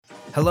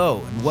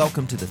Hello, and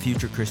welcome to the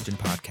Future Christian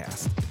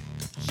Podcast,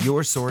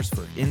 your source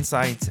for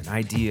insights and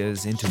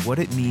ideas into what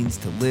it means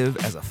to live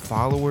as a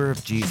follower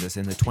of Jesus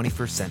in the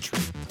 21st century.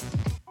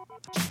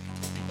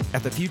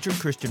 At the Future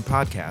Christian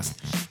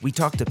Podcast, we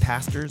talk to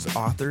pastors,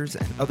 authors,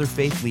 and other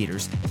faith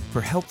leaders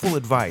for helpful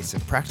advice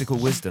and practical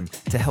wisdom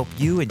to help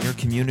you and your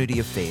community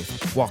of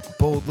faith walk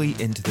boldly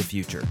into the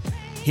future.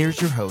 Here's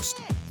your host,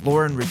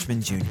 Lauren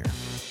Richmond Jr.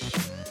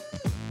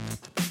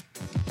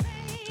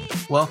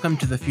 Welcome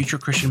to the Future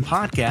Christian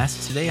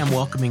Podcast. Today I'm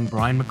welcoming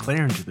Brian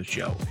McLaren to the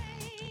show.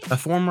 A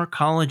former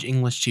college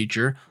English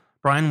teacher,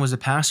 Brian was a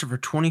pastor for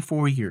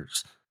 24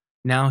 years.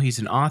 Now he's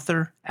an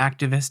author,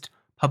 activist,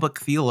 public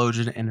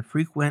theologian, and a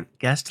frequent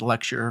guest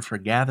lecturer for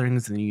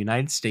gatherings in the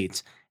United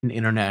States and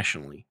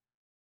internationally.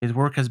 His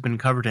work has been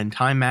covered in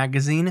Time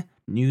Magazine,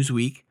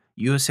 Newsweek,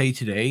 USA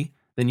Today,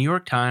 the New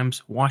York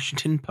Times,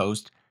 Washington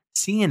Post,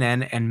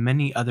 CNN, and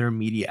many other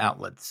media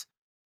outlets.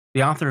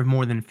 The author of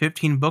more than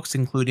 15 books,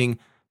 including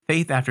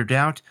Faith After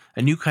Doubt,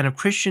 A New Kind of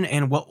Christian,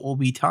 and what we'll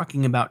be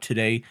talking about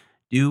today,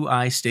 Do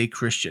I Stay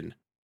Christian?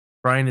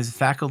 Brian is a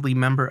faculty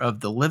member of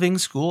the Living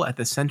School at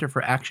the Center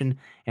for Action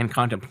and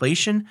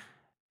Contemplation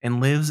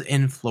and lives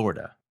in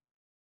Florida.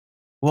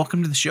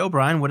 Welcome to the show,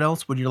 Brian. What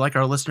else would you like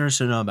our listeners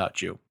to know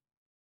about you?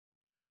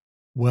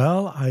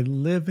 Well, I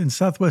live in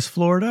Southwest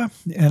Florida,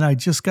 and I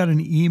just got an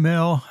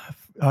email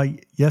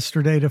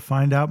yesterday to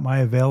find out my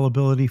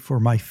availability for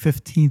my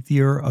 15th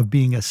year of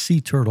being a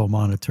sea turtle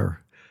monitor.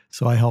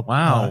 So I help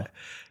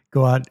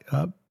go out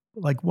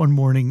like one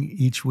morning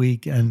each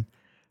week and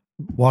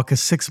walk a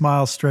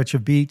 6-mile stretch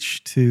of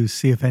beach to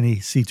see if any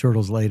sea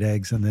turtles laid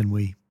eggs, and then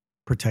we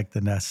protect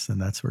the nests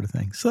and that sort of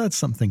thing. So that's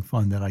something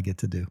fun that I get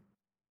to do.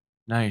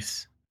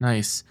 Nice.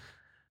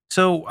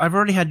 So I've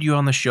already had you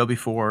on the show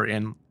before,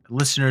 and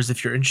listeners,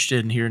 if you're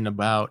interested in hearing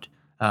about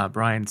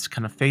Brian's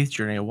kind of faith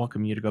journey, I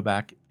welcome you to go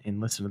back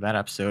and listen to that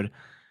episode.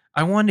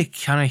 I wanted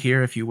to kind of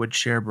hear if you would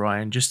share,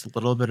 Brian, just a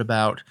little bit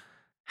about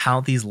how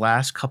these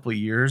last couple of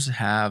years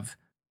have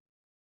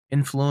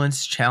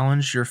influenced,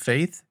 challenged your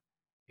faith,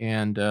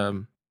 and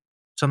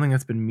something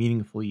that's been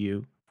meaningful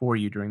for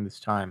you during this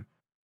time.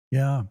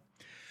 Yeah.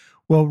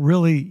 Well,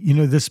 really,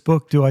 this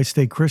book, Do I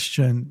Stay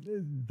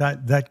Christian?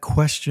 That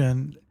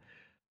question,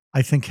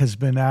 I think, has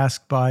been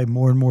asked by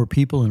more and more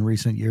people in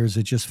recent years.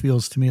 It just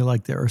feels to me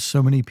like there are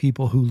so many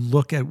people who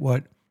look at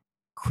what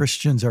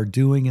Christians are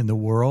doing in the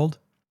world,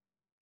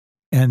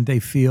 and they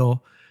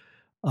feel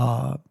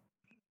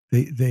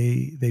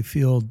they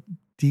feel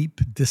deep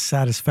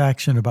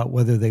dissatisfaction about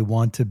whether they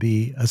want to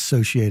be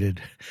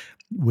associated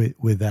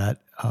with that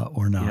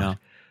or not.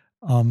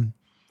 Yeah.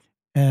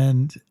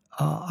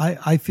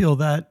 I feel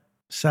that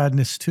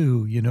sadness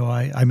too.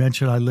 I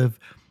mentioned I live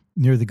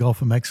near the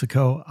Gulf of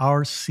Mexico.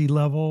 Our sea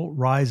level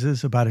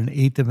rises about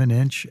 1/8 of an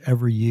inch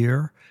every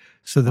year.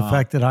 So the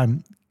fact that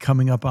I'm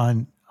coming up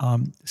on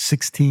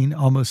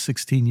almost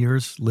 16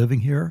 years living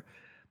here,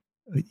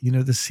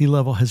 the sea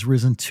level has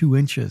risen 2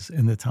 inches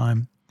in the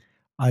time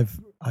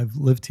I've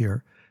lived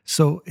here.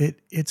 So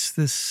it's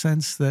this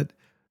sense that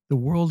the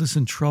world is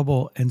in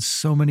trouble, and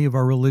so many of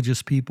our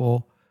religious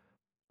people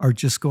are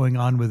just going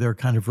on with their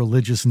kind of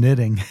religious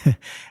knitting,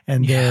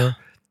 and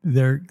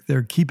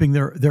they're keeping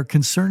they're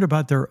concerned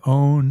about their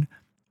own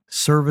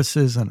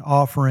services and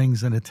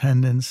offerings and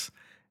attendance,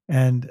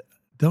 and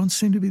don't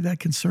seem to be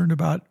that concerned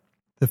about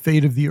the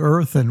fate of the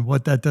earth and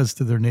what that does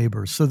to their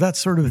neighbors. So that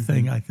sort of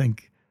thing, I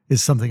think,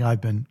 is something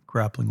I've been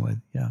grappling with.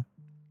 Yeah.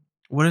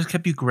 What has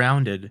kept you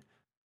grounded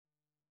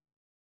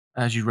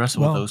as you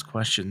wrestle with those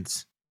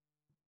questions?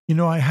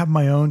 I have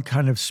my own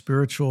kind of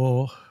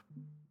spiritual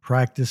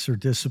practice or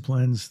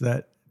disciplines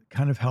that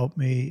kind of help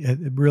me.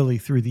 It really,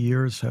 through the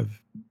years,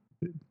 have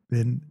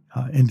been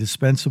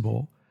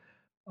indispensable.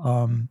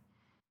 And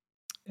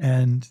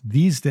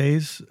these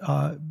days,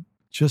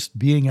 just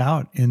being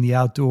out in the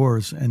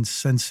outdoors and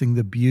sensing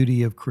the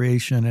beauty of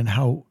creation and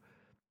how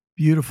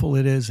beautiful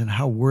it is and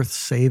how worth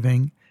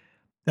saving,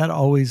 that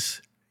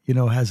always,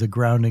 has a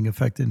grounding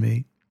effect in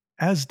me,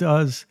 as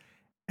does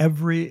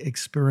every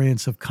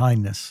experience of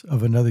kindness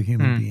of another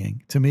human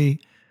being. To me,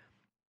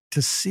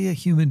 to see a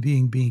human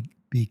being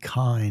be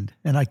kind,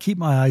 and I keep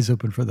my eyes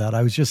open for that.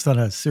 I was just on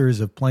a series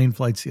of plane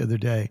flights the other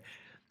day,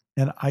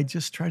 and I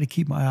just try to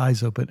keep my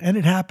eyes open. And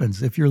it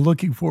happens. If you're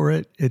looking for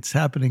it, it's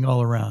happening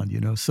all around,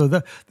 So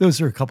those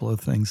are a couple of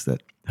things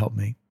that help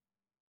me.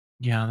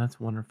 Yeah, that's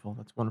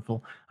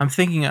wonderful. I'm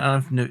thinking,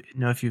 I don't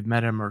know if you've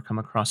met him or come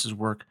across his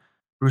work.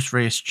 Bruce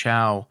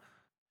Reyes-Chow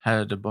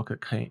had a book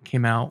that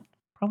came out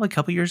probably a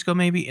couple years ago,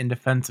 maybe, In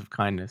Defense of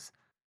Kindness.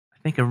 I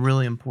think a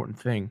really important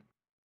thing.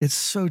 It's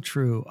so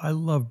true. I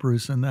love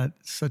Bruce, and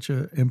that's such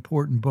an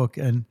important book.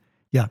 And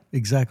yeah,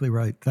 exactly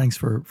right. Thanks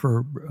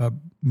for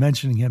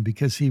mentioning him,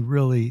 because he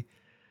really,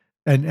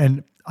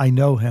 and I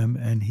know him,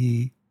 and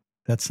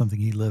that's something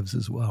he lives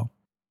as well.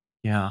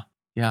 Yeah.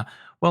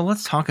 Well,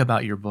 let's talk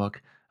about your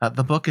book.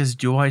 The book is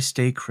Do I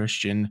Stay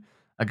Christian?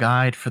 A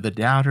Guide for the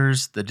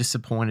Doubters, the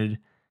Disappointed,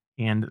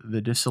 and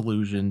the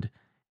Disillusioned.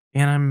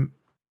 And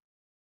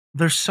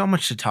there's so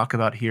much to talk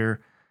about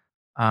here.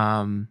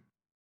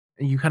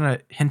 you kind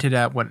of hinted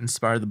at what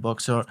inspired the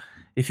book. So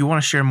if you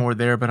want to share more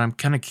there, but I'm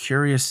kind of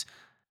curious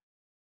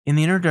in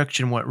the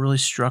introduction, what really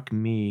struck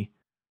me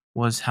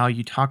was how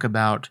you talk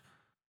about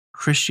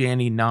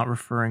Christianity not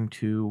referring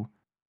to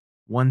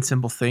one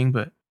simple thing,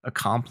 but a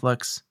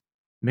complex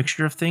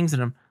mixture of things.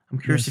 And I'm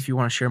curious if Yes. you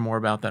want to share more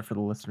about that for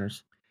the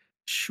listeners.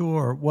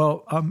 Sure.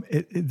 Well,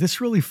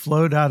 this really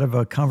flowed out of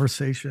a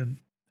conversation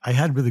I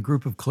had with a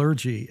group of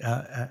clergy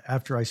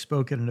after I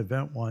spoke at an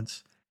event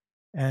once.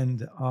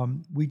 And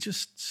we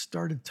just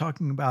started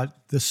talking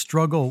about the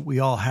struggle we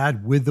all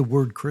had with the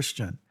word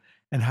Christian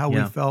and how we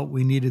Yeah. felt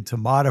we needed to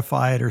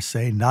modify it or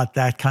say, not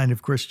that kind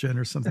of Christian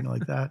or something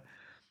like that.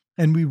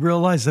 And we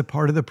realized that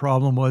part of the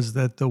problem was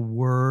that the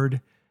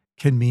word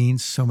can mean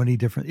so many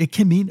different, it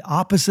can mean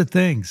opposite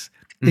things.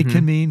 It Hmm.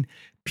 can mean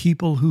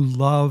people who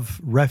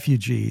love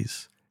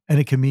refugees, and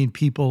it can mean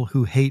people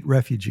who hate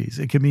refugees.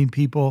 It can mean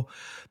people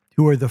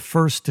who are the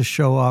first to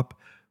show up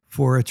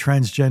for a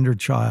transgender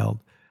child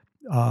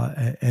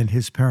and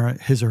his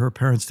or her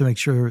parents to make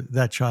sure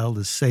that child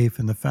is safe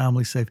and the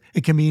family safe.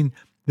 It can mean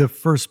the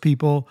first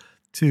people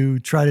to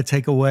try to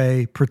take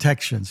away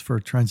protections for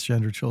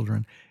transgender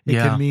children. It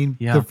can Yeah. mean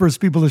Yeah. the first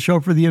people to show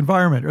up for the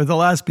environment or the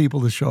last people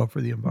to show up for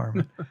the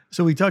environment.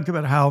 So we talked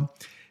about how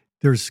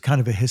there's kind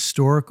of a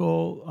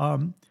historical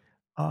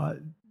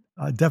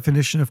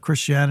definition of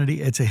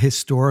Christianity. It's a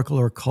historical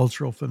or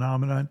cultural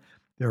phenomenon.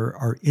 There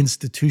are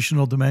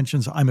institutional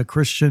dimensions. I'm a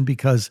Christian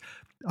because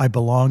I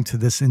belong to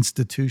this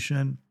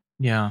institution.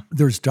 Yeah.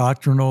 There's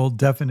doctrinal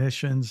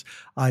definitions.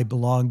 I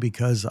belong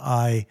because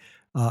I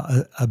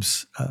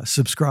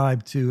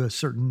subscribe to a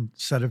certain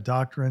set of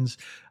doctrines,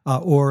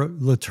 or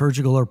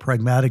liturgical or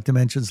pragmatic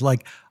dimensions,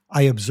 like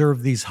I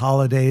observe these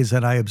holidays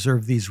and I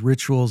observe these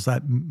rituals.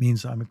 That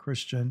means I'm a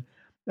Christian.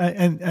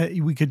 And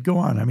we could go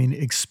on. I mean,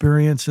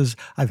 experiences.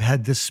 I've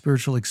had this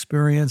spiritual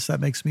experience that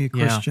makes me a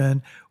Yeah.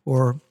 Christian,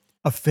 or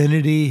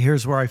affinity.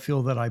 Here's where I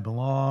feel that I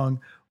belong,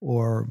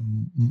 or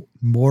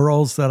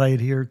morals that I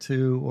adhere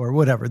to, or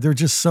whatever. There are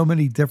just so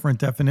many different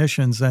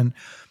definitions. And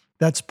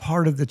that's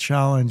part of the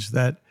challenge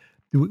that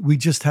we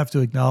just have to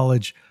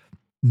acknowledge.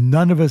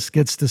 None of us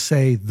gets to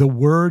say the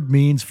word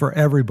means for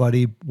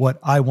everybody what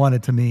I want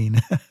it to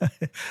mean.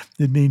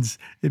 It means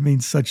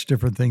such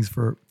different things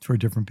for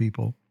different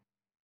people.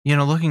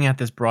 Looking at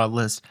this broad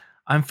list,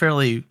 I'm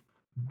fairly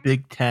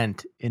big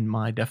tent in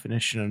my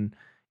definition.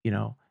 You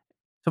know,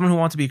 someone who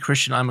wants to be a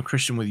Christian, I'm a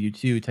Christian with you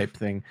too, type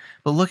thing.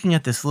 But looking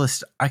at this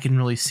list, I can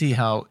really see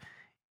how,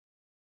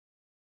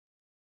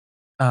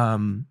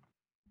 um,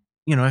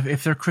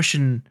 if they're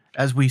Christian,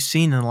 as we've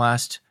seen in the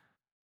last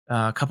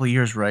couple of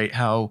years, right?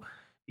 How,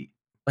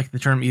 like the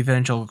term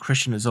evangelical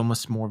Christian is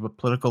almost more of a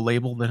political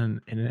label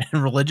than a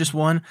religious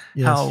one.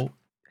 Yes.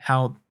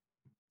 How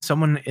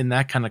someone in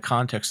that kind of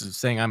context of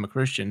saying I'm a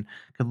Christian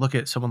could look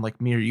at someone like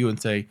me or you and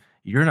say,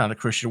 "You're not a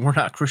Christian. We're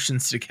not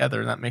Christians together,"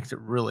 and that makes it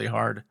really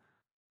hard.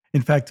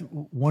 In fact,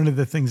 one of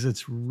the things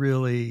that's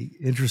really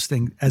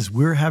interesting as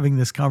we're having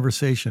this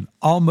conversation,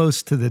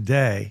 almost to the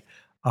day,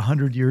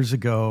 100 years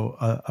ago,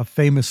 a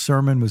famous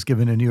sermon was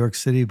given in New York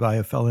City by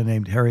a fellow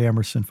named Harry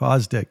Emerson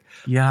Fosdick,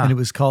 Yeah. and it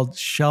was called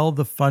 "Shall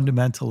the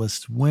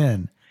Fundamentalists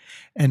Win?"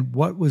 And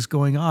what was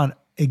going on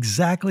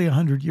exactly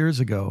 100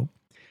 years ago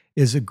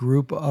is a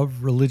group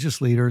of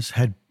religious leaders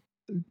had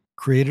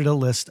created a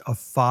list of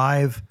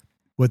 5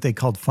 what they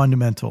called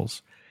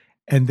fundamentals.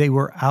 And they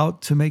were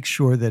out to make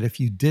sure that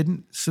if you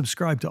didn't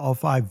subscribe to all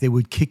 5, they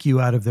would kick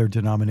you out of their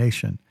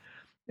denomination.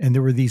 And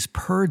there were these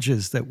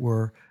purges that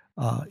were,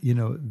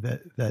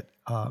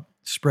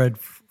 spread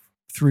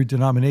through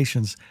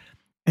denominations.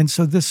 And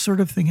so this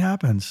sort of thing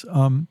happens,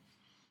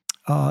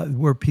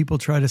 where people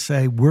try to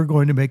say, we're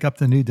going to make up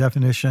the new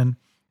definition,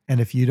 and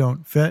if you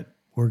don't fit,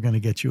 we're going to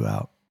get you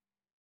out.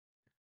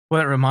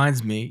 Well, it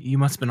reminds me, you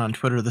must have been on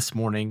Twitter this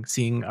morning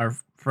seeing our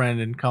friend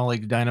and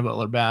colleague Dinah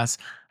Butler Bass.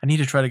 I need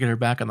to try to get her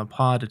back on the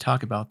pod to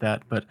talk about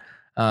that, but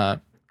uh,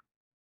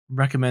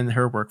 recommend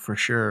her work for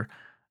sure.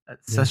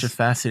 It's such a Yes.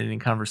 fascinating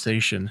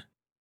conversation.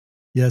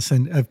 Yes,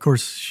 and of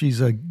course,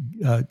 she's a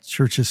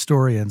church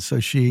historian, so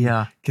she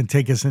Yeah. can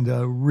take us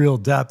into real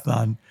depth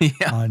on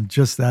Yeah.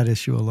 just that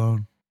issue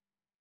alone.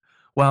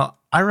 Well,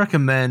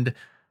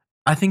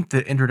 I think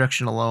the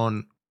introduction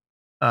alone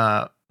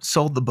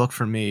sold the book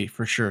for me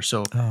for sure.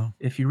 So Oh,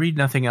 if you read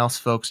nothing else,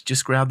 folks,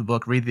 just grab the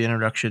book, read the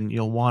introduction.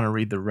 You'll want to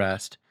read the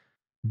rest.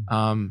 Mm.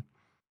 Um,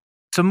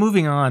 so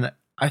moving on,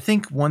 I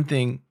think one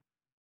thing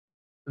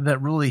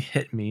that really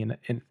hit me,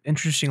 and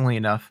interestingly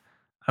enough,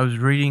 I was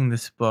reading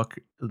this book,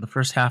 the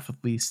first half at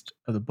least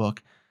of the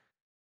book,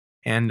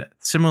 and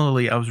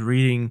similarly, I was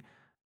reading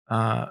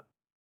uh,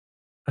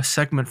 a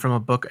segment from a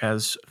book I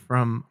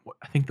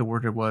think the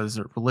word it was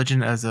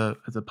religion as a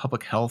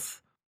public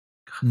health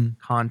Mm.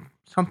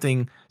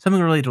 something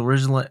related to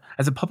religion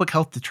as a public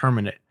health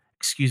determinant.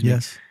 Excuse me.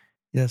 Yes,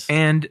 yes.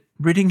 And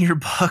reading your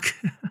book,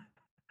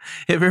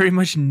 it very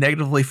much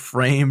negatively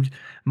framed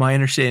my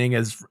understanding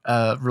as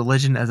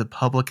religion as a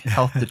public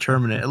health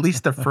determinant, at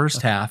least the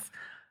first half.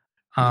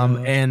 Yeah.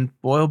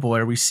 And boy, oh boy,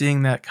 are we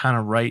seeing that kind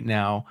of right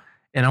now.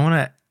 And I want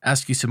to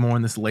ask you some more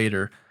on this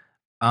later.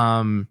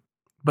 Um,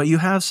 But you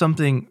have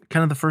something,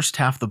 kind of the first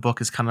half of the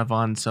book is kind of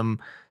on some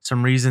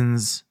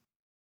reasons,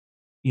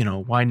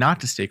 why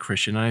not to stay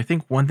Christian. And I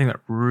think one thing that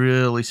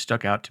really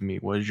stuck out to me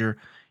was you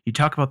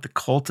talk about the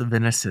cult of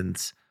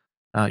innocence.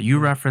 You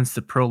reference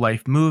the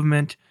pro-life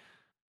movement,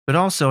 but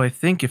also I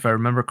think, if I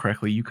remember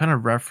correctly, you kind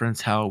of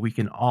reference how we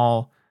can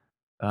all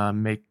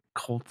make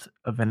cult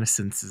of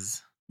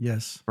innocences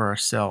Yes. for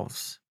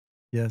ourselves.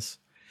 Yes.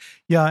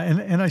 Yeah,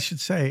 and I should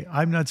say,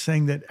 I'm not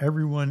saying that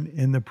everyone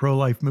in the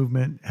pro-life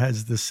movement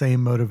has the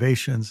same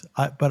motivations,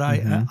 but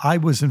I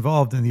was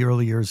involved in the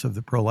early years of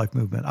the pro-life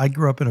movement. I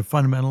grew up in a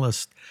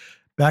fundamentalist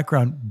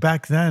background.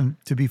 Back then,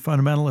 to be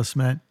fundamentalist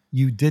meant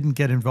you didn't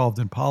get involved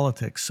in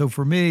politics. So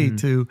for me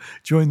to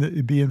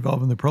be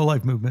involved in the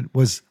pro-life movement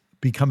was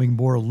becoming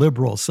more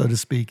liberal, so to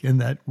speak, in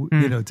that,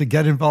 to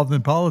get involved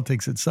in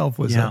politics itself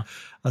was a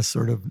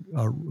sort of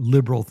a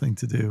liberal thing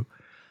to do.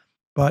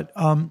 But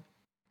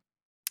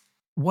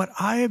what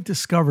I have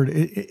discovered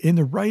in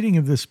the writing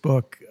of this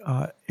book,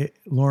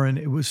 Lauren,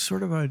 it was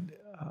sort of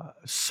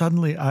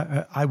suddenly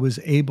I was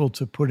able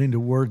to put into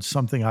words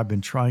something I've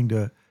been trying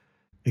to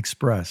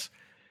express.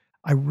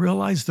 I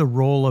realized the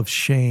role of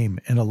shame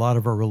in a lot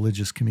of our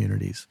religious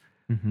communities.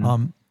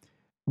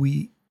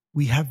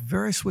 We have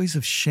various ways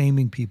of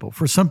shaming people.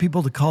 For some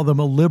people, to call them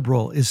a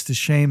liberal is to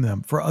shame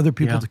them. For other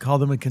people, to call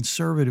them a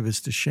conservative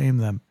is to shame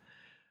them.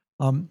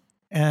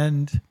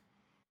 And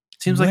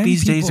seems like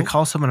these days to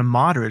call someone a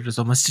moderate is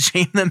almost to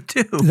shame them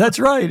too. That's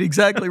right.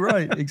 Exactly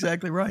right.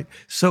 Exactly right.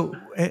 So,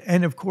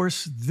 and of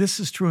course,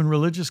 this is true in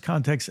religious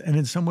contexts, and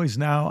in some ways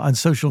now on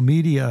social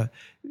media,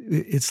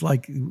 it's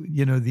like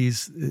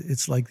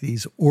it's like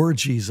these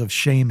orgies of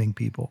shaming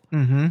people.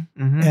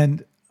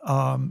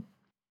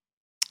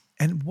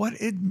 And what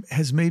it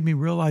has made me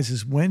realize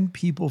is when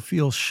people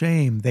feel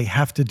shame, they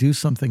have to do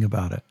something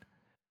about it.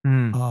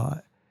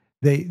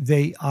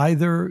 They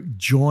either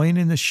join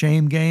in the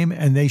shame game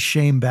and they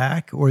shame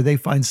back, or they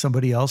find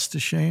somebody else to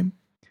shame,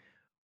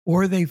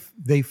 or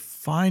they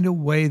find a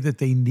way that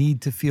they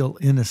need to feel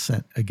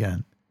innocent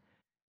again.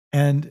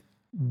 And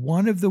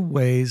one of the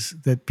ways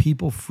that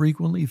people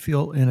frequently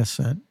feel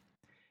innocent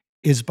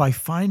is by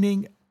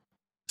finding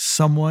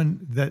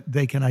someone that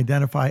they can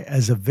identify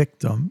as a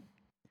victim,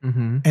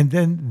 and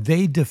then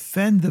they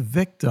defend the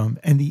victim,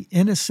 and the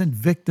innocent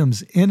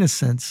victim's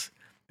innocence,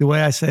 the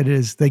way I said it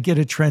is, they get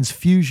a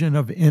transfusion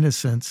of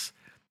innocence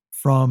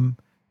from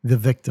the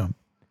victim.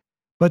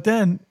 But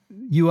then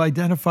you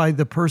identify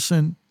the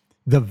person,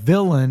 the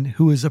villain,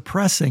 who is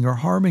oppressing or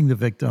harming the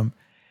victim.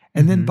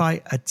 And then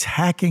by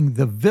attacking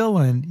the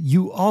villain,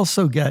 you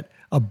also get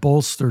a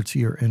bolster to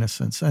your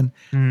innocence. And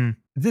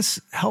this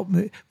helped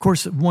me. Of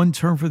course, one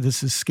term for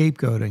this is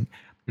scapegoating,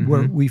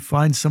 where we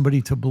find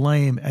somebody to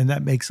blame, and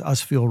that makes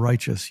us feel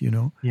righteous,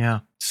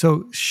 Yeah.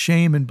 So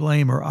shame and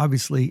blame are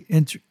obviously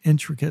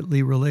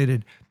intricately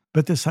related,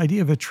 but this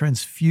idea of a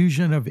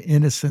transfusion of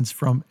innocence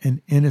from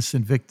an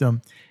innocent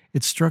victim,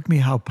 it struck me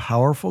how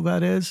powerful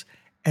that is.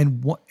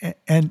 And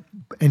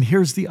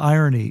here's the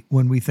irony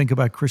when we think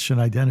about Christian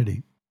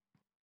identity.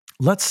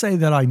 Let's say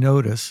that I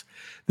notice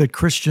that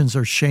Christians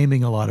are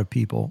shaming a lot of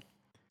people.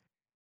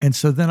 And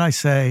so then I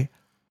say,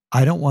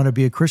 I don't want to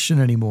be a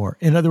Christian anymore.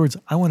 In other words,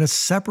 I want to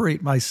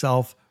separate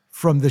myself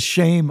from the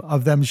shame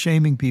of them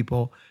shaming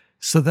people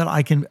so that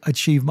I can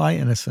achieve my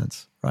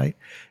innocence, right?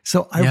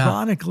 So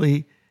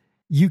ironically,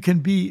 you can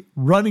be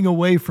running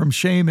away from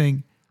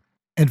shaming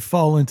and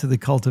fall into the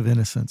cult of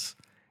innocence.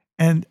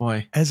 And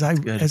as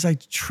I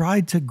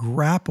tried to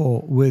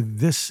grapple with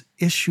this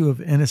issue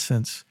of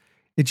innocence,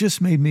 it just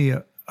made me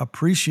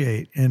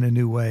appreciate in a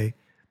new way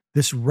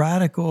this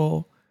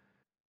radical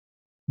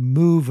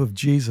move of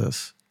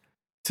Jesus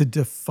to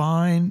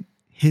define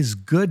his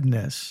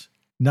goodness,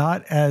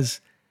 not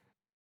as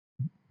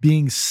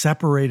being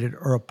separated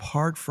or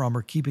apart from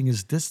or keeping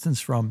his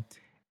distance from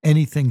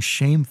anything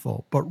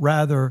shameful, but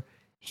rather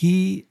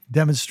he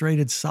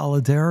demonstrated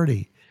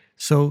solidarity.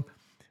 So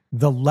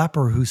the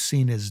leper who's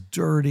seen as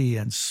dirty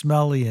and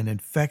smelly and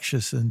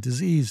infectious and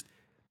diseased,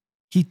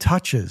 he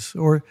touches,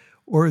 or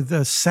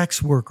the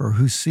sex worker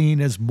who's seen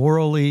as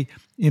morally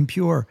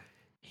impure,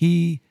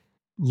 he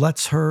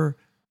lets her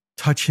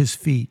touch his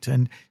feet,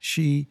 and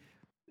he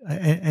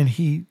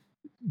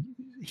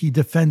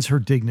defends her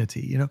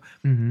dignity.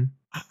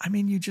 I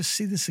mean, you just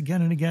see this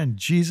again and again.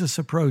 Jesus'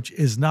 approach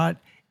is not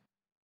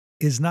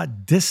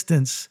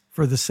distance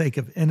for the sake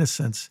of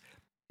innocence;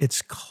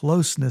 it's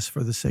closeness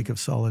for the sake of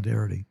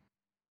solidarity.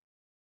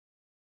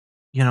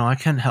 I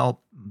can't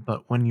help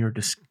but when you're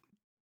just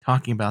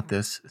talking about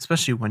this,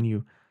 especially when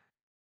you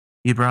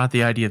brought out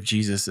the idea of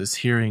Jesus as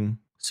hearing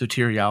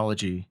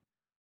soteriology,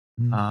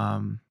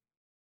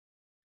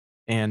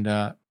 and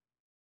that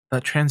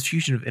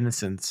transfusion of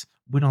innocence.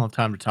 We don't have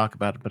time to talk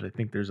about it, but I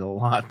think there's a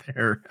lot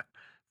there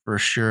for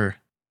sure.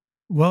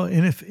 Well,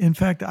 and in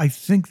fact, I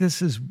think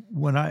this is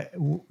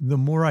the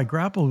more I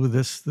grappled with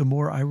this, the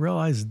more I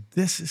realized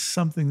this is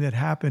something that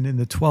happened in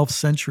the 12th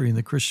century in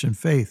the Christian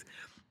faith,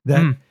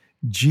 that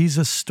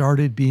Jesus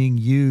started being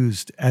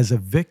used as a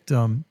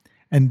victim.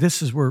 And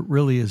this is where it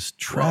really is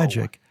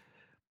tragic.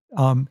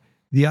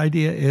 The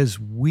idea is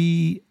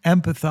we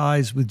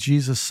empathize with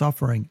Jesus'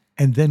 suffering,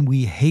 and then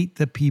we hate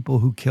the people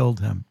who killed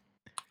him.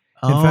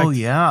 In Oh, fact,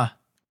 yeah.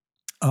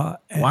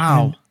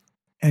 Wow.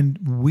 and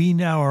we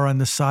now are on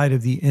the side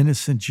of the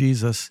innocent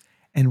Jesus,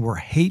 and we're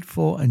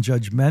hateful and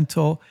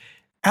judgmental,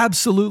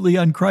 absolutely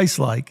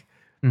unchristlike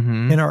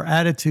Mm-hmm. in our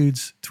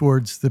attitudes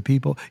towards the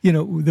people. You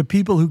know, the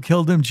people who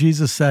killed him,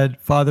 Jesus said,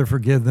 "Father,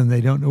 forgive them. They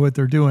don't know what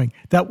they're doing."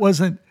 That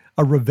wasn't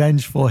a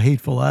revengeful,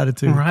 hateful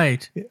attitude.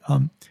 Right.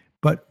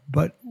 But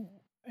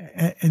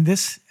and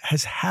this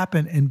has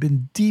happened and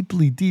been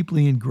deeply,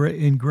 deeply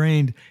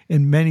ingrained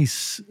in many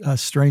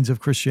strains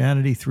of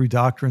Christianity through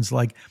doctrines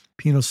like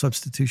penal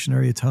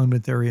substitutionary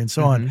atonement theory and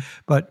so on.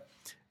 But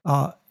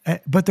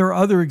there are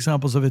other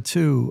examples of it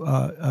too.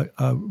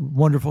 A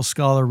wonderful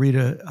scholar,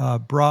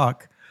 Rita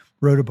Brock,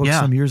 wrote a book Yeah,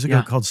 some years ago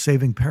yeah. called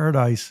Saving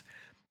Paradise.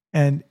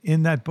 And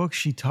in that book,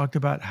 she talked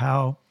about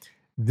how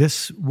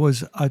this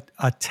was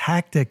a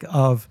tactic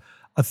of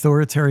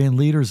authoritarian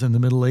leaders in the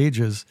Middle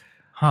Ages,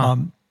 Huh.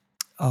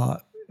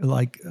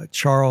 like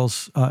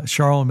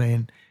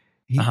Charlemagne.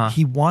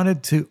 He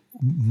wanted to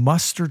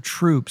muster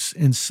troops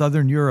in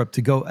Southern Europe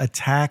to go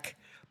attack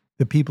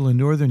the people in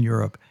Northern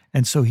Europe.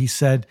 And so he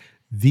said,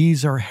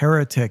 these are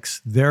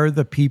heretics. They're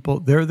the people,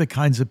 they're the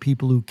kinds of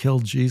people who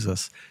killed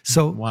Jesus.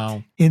 So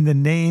Wow. in the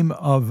name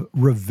of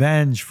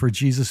revenge for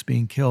Jesus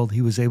being killed,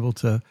 he was able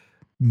to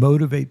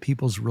motivate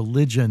people's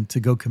religion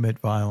to go commit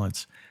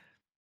violence.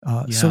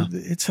 So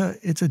it's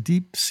a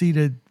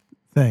deep-seated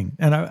thing,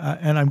 and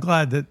I'm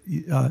glad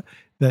that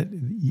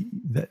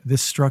that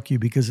this struck you,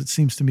 because it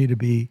seems to me to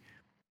be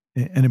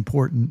an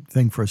important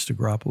thing for us to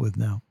grapple with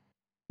now.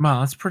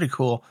 Wow, that's pretty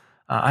cool.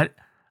 I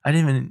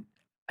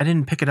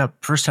didn't pick it up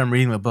first time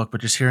reading the book,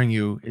 but just hearing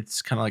you,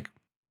 it's kind of like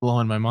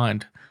blowing my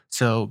mind.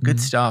 So good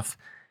Mhm. stuff.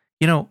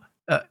 You know,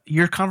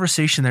 your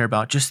conversation there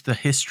about just the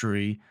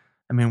history.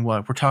 I mean,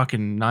 what we're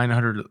talking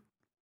 900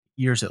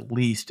 years at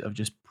least of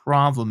just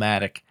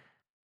problematic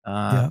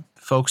Yeah,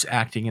 folks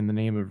acting in the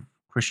name of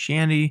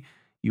Christianity.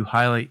 You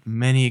highlight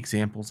many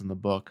examples in the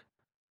book,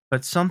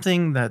 but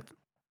something that,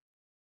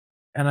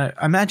 and I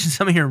imagine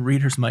some of your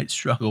readers might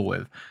struggle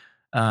with.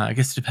 I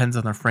guess it depends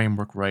on their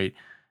framework, right?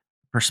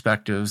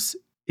 Perspectives.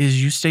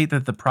 Is you state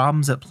that the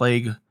problems that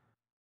plague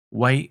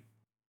white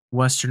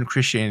Western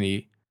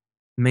Christianity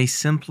may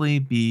simply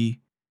be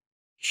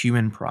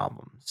human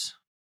problems.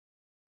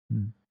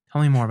 Mm.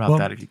 Tell me more about Well,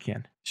 that if you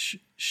can.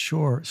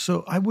 sure.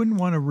 So I wouldn't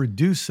want to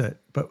reduce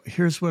it, but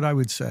here's what I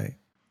would say: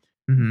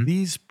 Hmm.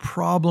 these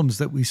problems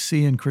that we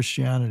see in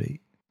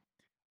Christianity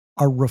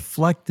are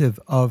reflective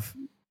of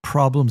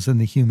problems in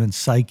the human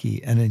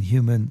psyche and in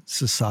human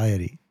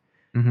society.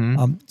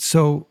 Hmm.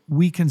 So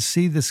we can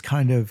see this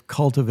kind of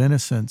cult of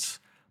innocence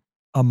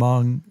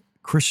among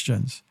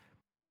Christians,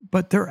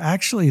 but there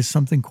actually is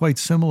something quite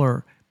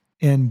similar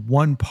in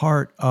one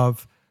part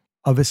of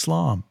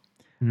Islam,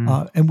 Hmm.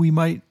 and we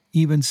might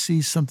even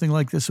see something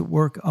like this at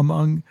work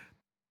among.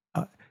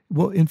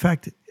 Well, in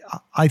fact,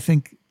 I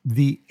think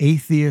the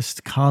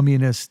atheist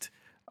communist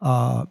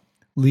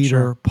leader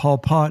Sure. Pol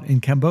Pot in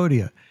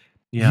Cambodia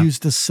Yeah.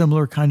 used a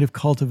similar kind of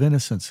cult of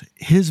innocence.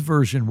 His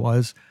version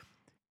was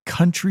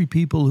country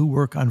people who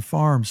work on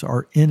farms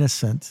are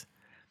innocent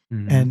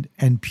Hmm.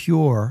 and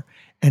pure,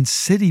 and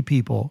city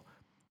people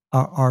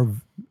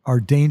are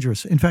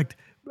dangerous. In fact,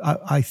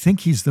 I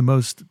think he's the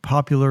most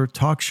popular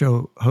talk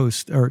show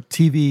host or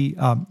TV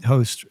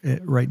host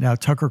right now.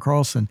 Tucker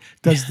Carlson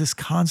does this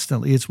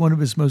constantly. It's one of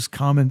his most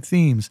common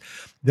themes,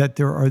 that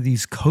there are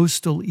these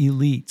coastal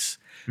elites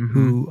Hmm.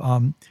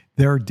 who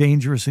they're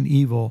dangerous and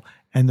evil,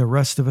 and the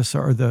rest of us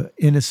are the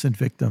innocent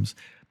victims.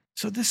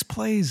 So this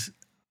plays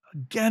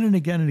again and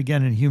again and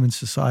again in human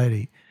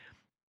society.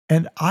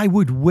 And I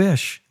would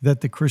wish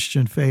that the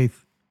Christian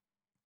faith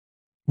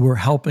were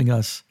helping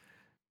us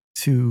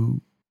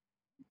to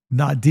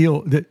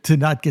to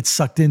not get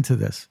sucked into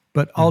this.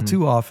 But all Hmm.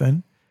 too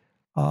often,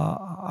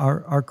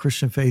 our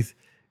Christian faith,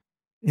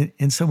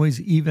 in some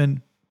ways,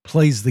 even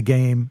plays the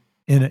game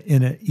in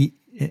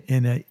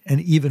an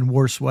even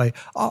worse way.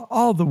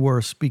 All the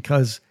worse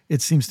because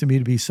it seems to me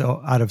to be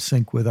so out of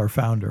sync with our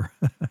founder.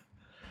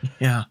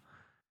 Yeah.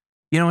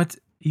 You know, it's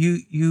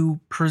you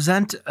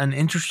present an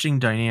interesting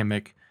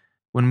dynamic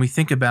when we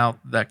think about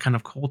that kind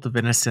of cult of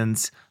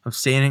innocence of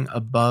standing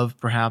above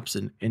perhaps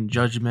in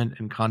judgment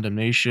and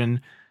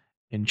condemnation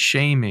and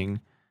shaming.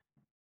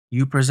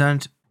 You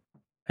present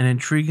an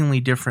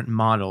intriguingly different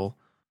model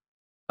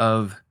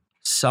of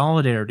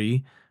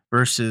solidarity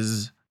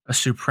versus a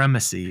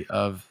supremacy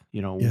of,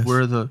 Yes.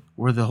 we're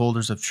the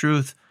holders of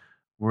truth,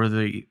 we're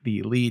the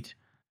elite,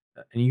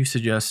 and you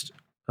suggest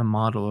a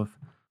model of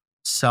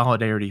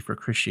solidarity for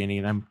Christianity,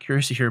 and I'm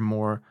curious to hear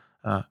more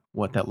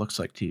what that looks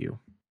like to you.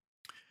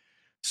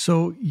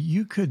 So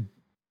you could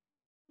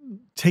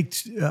take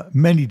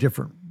many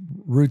different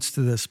routes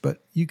to this,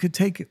 but you could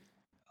take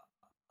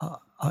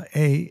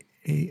a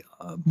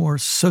more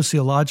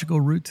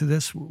sociological route to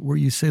this, where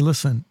you say,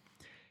 listen,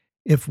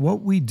 if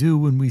what we do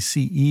when we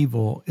see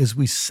evil is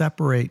we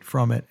separate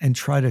from it and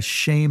try to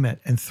shame it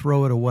and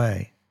throw it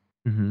away,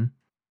 Hmm.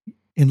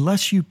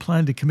 unless you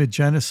plan to commit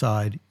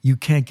genocide, you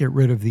can't get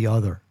rid of the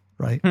other,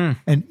 right? Hmm.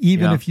 And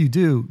even Yeah. if you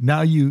do,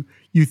 now you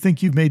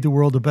think you've made the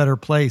world a better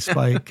place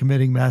by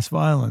committing mass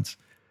violence.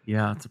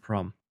 Yeah, it's a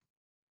problem.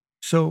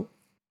 So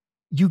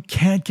you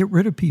can't get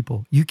rid of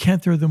people. You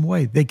can't throw them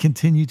away. They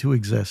continue to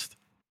exist.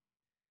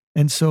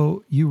 And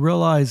so you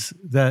realize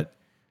that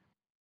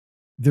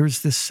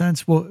there's this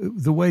sense, well,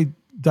 the way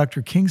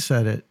Dr. King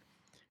said it,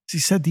 he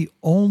said the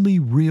only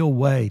real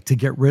way to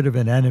get rid of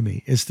an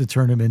enemy is to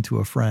turn him into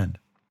a friend.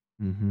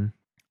 Mm-hmm.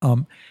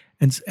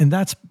 And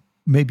that's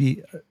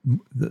maybe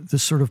the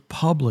sort of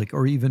public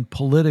or even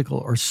political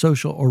or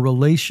social or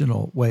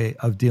relational way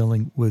of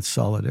dealing with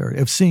solidarity,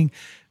 of seeing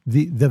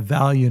the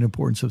value and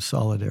importance of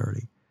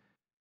solidarity.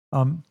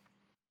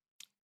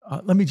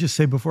 Let me just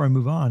say before I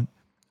move on,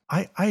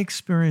 I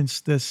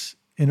experienced this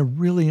in a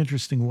really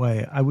interesting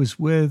way. I was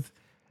with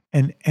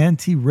an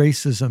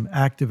anti-racism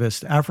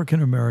activist,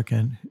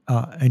 African-American,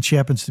 and she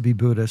happens to be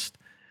Buddhist.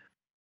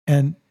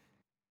 And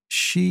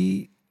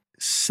she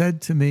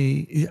said to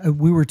me,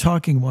 we were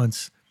talking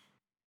once,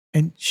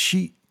 and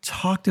she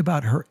talked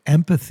about her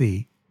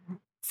empathy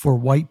for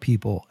white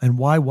people and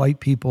why white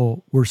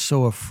people were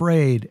so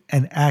afraid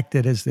and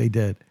acted as they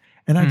did.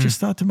 And I just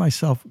thought to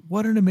myself,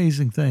 what an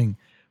amazing thing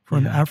for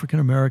an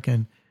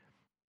African-American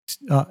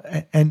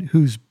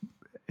and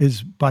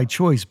is by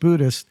choice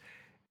Buddhist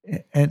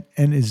and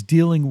is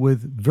dealing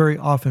with very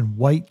often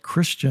white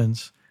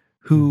Christians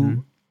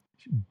who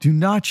do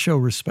not show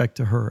respect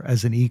to her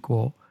as an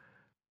equal.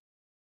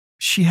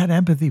 She had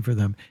empathy for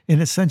them.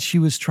 In a sense, she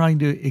was trying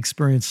to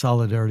experience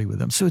solidarity with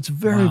them. So it's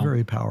very,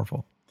 very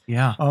powerful.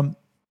 Yeah.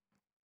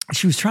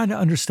 She was trying to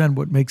understand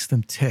what makes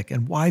them tick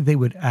and why they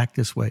would act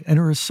this way. And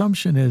her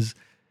assumption is,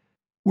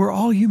 we're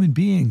all human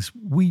beings.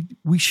 We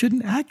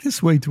shouldn't act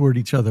this way toward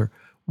each other.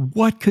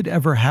 What could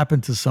ever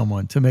happen to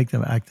someone to make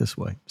them act this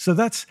way? So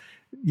that's,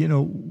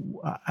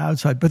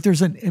 outside. But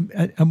there's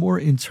a more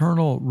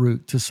internal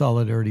route to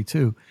solidarity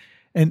too.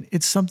 And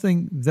it's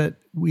something that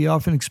we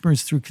often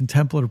experience through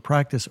contemplative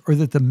practice, or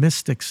that the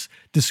mystics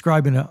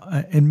describe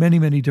in many,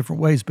 many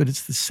different ways. But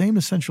it's the same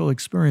essential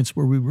experience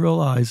where we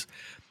realize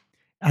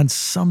on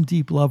some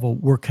deep level,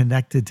 we're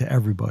connected to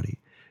everybody.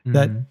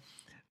 That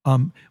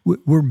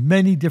we're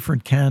many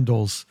different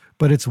candles,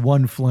 but it's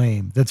one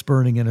flame that's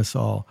burning in us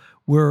all.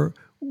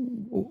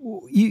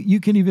 You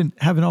can even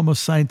have an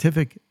almost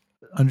scientific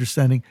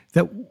understanding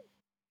that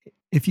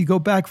if you go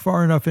back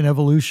far enough in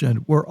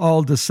evolution, we're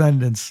all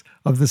descendants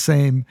of the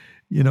same,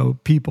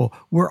 people.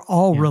 We're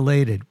all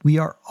related.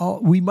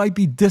 We might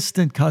be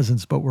distant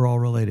cousins, but we're all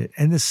related.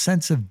 And this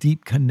sense of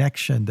deep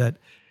connection that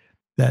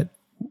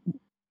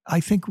I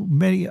think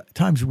many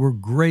times we're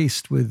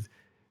graced with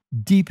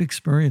deep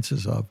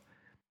experiences of.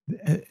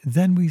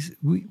 Then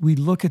we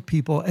look at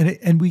people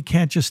and we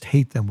can't just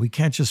hate them. We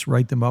can't just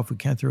write them off. We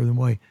can't throw them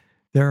away.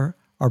 They're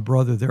our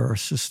brother. They're our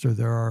sister.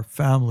 They're our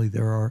family.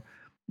 They're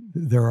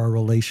our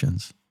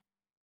relations.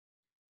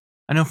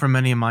 I know for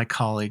many of my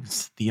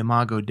colleagues, the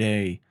Imago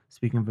Dei,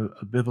 speaking of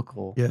a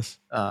biblical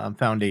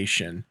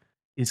foundation,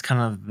 is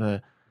kind of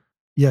the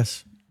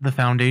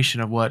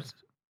foundation of what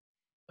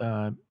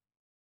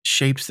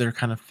shapes their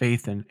kind of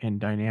faith and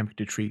dynamic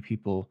to treat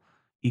people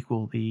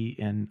equally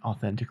and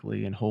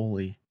authentically and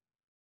wholly.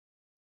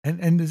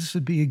 And this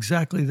would be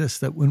exactly this,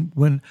 that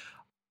when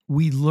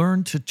we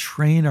learn to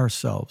train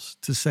ourselves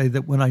to say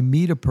that when I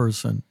meet a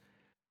person,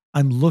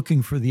 I'm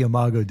looking for the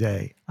Imago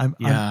Dei.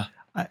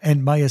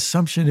 And my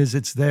assumption is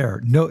it's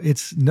there.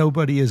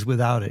 Nobody is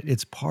without it.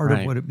 It's part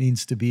of what it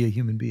means to be a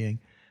human being.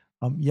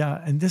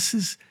 And this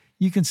is,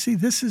 you can see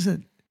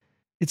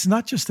it's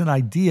not just an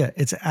idea.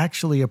 It's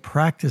actually a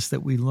practice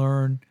that we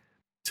learn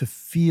to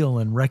feel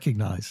and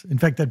recognize. In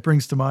fact, that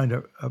brings to mind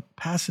a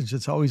passage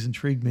that's always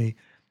intrigued me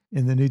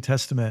in the New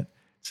Testament.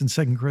 It's in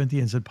 2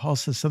 Corinthians, and Paul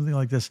says something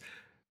like this: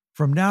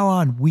 from now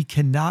on, we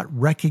cannot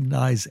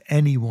recognize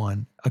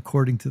anyone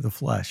according to the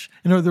flesh.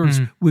 In other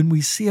words, when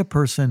we see a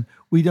person,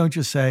 we don't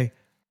just say,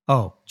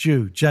 oh,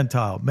 Jew,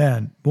 Gentile,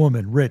 man,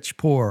 woman, rich,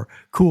 poor,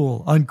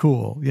 cool,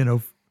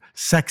 uncool,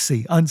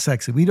 sexy,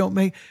 unsexy.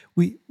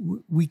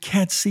 We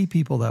can't see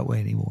people that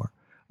way anymore.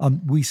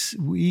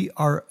 We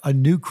are a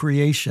new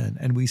creation,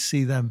 and we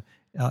see them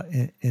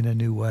in a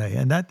new way.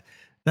 And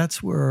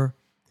that's where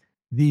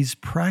these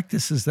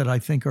practices that I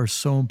think are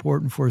so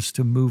important for us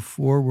to move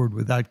forward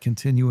without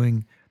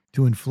continuing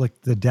to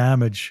inflict the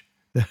damage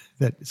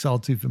that it's all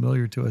too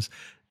familiar to us.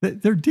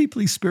 They're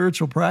deeply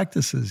spiritual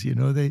practices,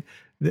 and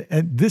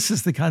this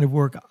is the kind of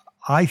work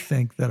I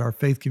think that our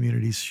faith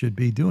communities should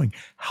be doing,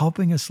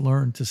 helping us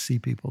learn to see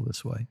people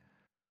this way.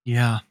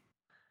 Yeah.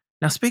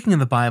 Now, speaking of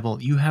the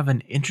Bible, you have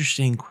an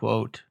interesting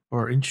quote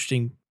or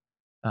interesting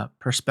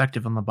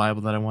perspective on the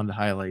Bible that I wanted to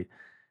highlight.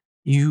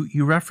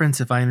 You reference,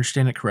 if I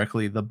understand it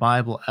correctly, the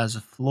Bible as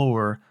a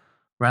floor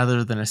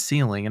rather than a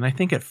ceiling. And I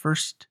think at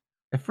first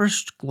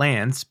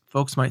glance,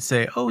 folks might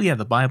say, oh yeah,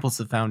 the Bible's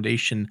the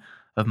foundation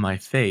of my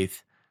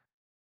faith.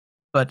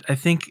 But I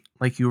think,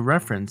 like you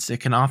reference, it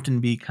can often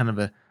be kind of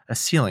a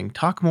ceiling.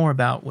 Talk more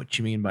about what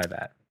you mean by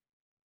that.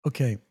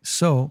 Okay,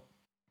 so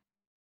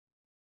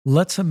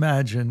Let's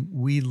imagine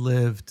we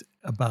lived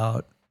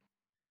about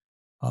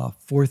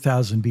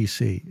 4000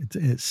 BC.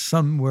 It's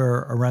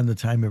somewhere around the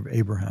time of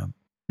Abraham.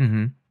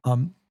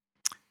 Mm-hmm.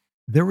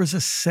 There was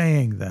a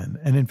saying then,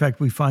 and in fact,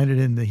 we find it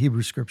in the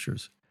Hebrew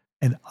scriptures,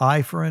 an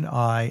eye for an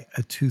eye,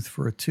 a tooth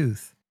for a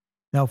tooth.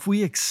 Now, if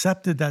we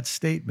accepted that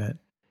statement,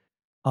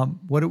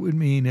 what it would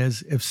mean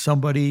is if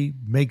somebody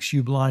makes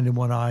you blind in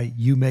one eye,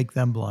 you make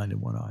them blind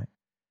in one eye.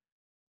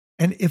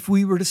 And if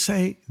we were to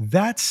say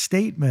that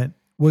statement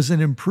was an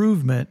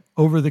improvement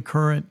over the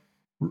current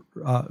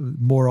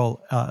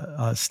moral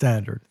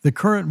standard, the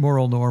current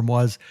moral norm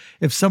was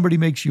if somebody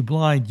makes you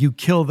blind, you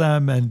kill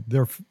them and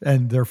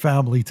their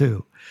family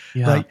too,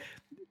 right?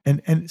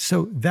 And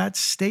so that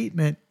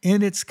statement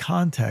in its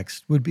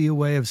context would be a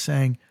way of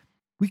saying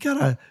we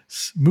gotta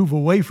move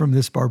away from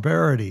this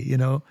barbarity,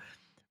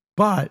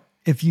 But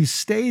if you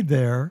stayed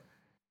there,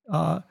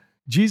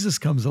 Jesus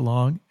comes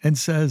along and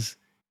says,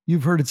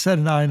 "You've heard it said,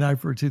 an eye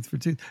for a tooth for a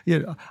tooth."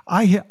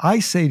 I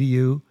say to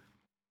you,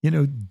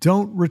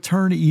 don't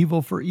return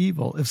evil for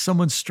evil. If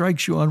someone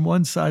strikes you on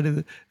one side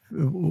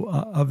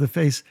of the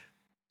face,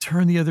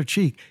 turn the other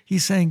cheek.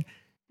 He's saying,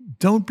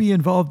 don't be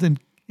involved in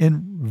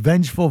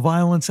vengeful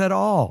violence at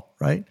all,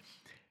 right?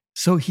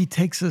 So he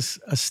takes us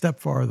a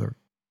step farther.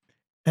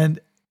 And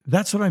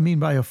that's what I mean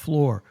by a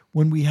floor.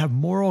 When we have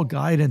moral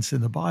guidance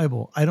in the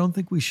Bible, I don't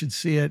think we should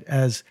see it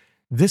as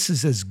this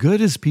is as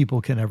good as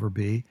people can ever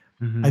be.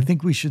 Mm-hmm. I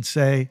think we should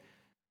say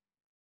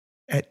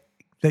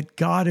that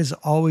God is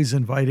always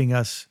inviting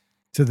us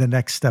to the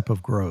next step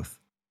of growth.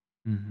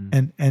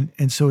 Mm-hmm.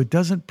 And so it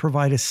doesn't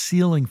provide a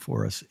ceiling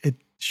for us. It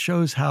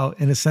shows how,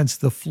 in a sense,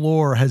 the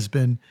floor has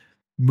been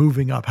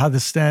moving up, how the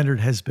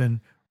standard has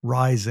been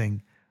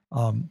rising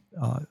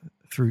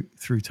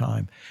through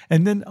time.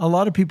 And then a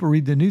lot of people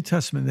read the New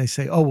Testament and they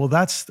say, oh, well,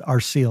 that's our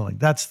ceiling.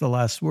 That's the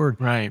last word.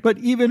 Right. But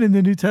even in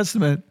the New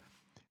Testament,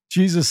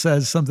 Jesus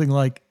says something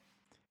like,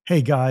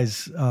 hey,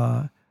 guys,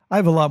 I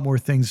have a lot more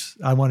things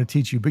I want to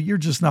teach you, but you're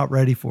just not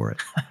ready for it.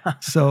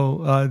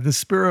 So the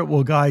Spirit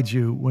will guide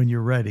you when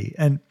you're ready.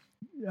 And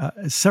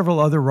several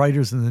other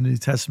writers in the New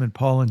Testament,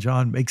 Paul and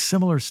John, make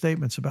similar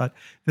statements about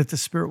that the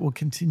Spirit will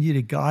continue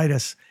to guide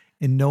us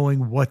in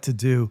knowing what to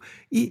do.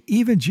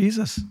 Even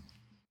Jesus,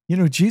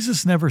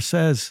 Jesus never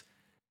says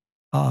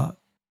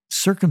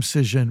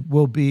circumcision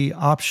will be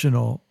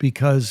optional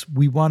because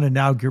we want to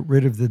now get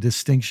rid of the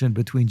distinction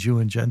between Jew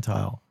and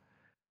Gentile.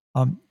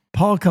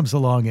 Paul comes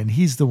along and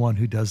he's the one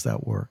who does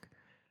that work.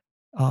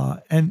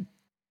 And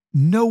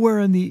nowhere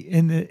in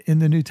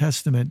the New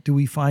Testament do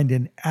we find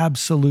an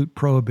absolute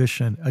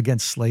prohibition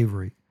against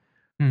slavery.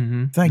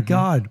 Mm-hmm. Thank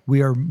God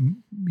we are,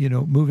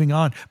 moving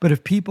on. But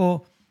if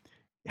people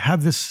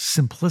have this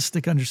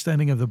simplistic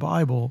understanding of the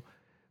Bible,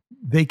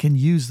 they can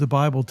use the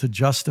Bible to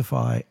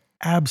justify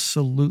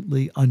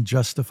absolutely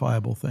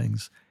unjustifiable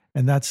things.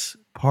 And that's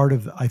part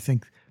of, I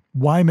think,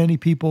 why many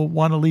people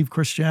want to leave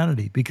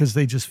Christianity, because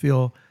they just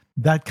feel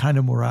that kind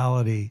of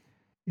morality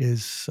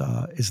is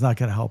not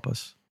going to help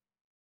us.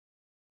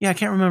 Yeah, I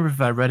can't remember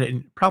if I read it.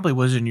 It probably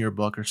was in your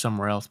book or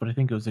somewhere else, but I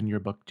think it was in your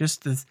book.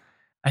 Just this,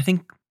 I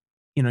think,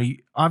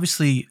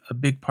 obviously a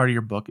big part of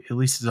your book, at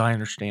least as I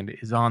understand it,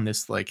 is on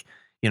this,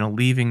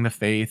 leaving the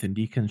faith and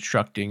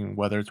deconstructing,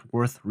 whether it's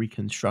worth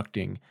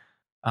reconstructing.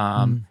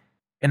 And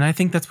I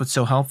think that's what's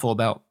so helpful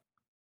about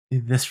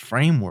this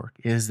framework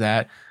is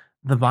that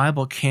the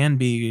Bible can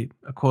be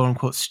a quote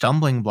unquote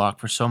stumbling block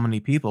for so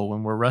many people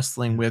when we're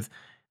wrestling with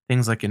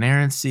things like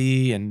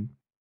inerrancy and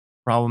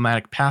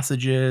problematic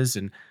passages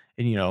and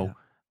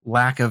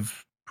lack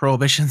of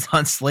prohibitions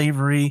on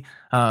slavery.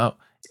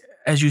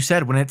 As you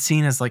said, when it's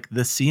seen as like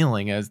the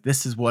ceiling, as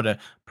this is what a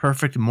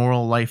perfect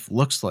moral life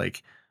looks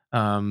like,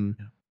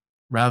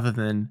 rather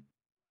than,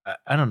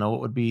 I don't know,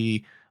 it would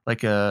be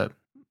like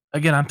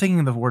again, I'm thinking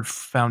of the word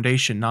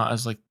foundation, not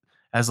as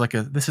like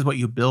a, this is what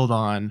you build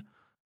on.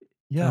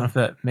 Yeah. I don't know if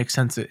that makes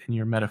sense in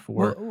your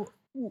metaphor.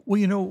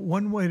 Well,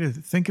 one way to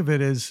think of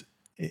it is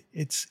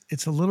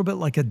it's a little bit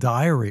like a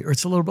diary, or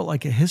it's a little bit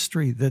like a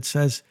history that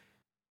says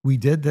we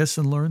did this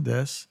and learned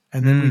this,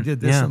 and then we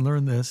did this and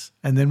learned this,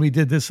 and then we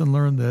did this and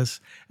learned this,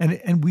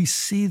 and we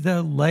see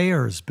the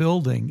layers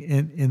building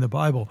in the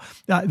Bible.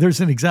 Now, there's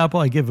an example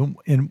I give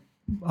in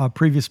a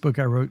previous book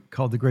I wrote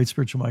called The Great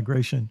Spiritual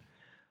Migration.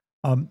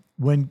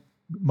 When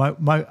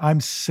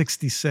I'm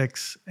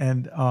 66,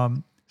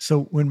 and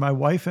so when my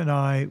wife and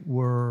I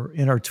were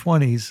in our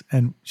 20s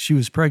and she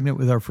was pregnant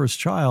with our first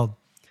child,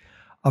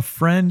 a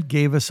friend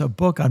gave us a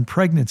book on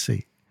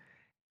pregnancy.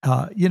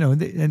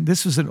 And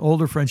this was an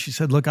older friend. She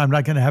said, look, I'm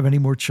not going to have any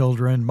more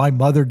children. My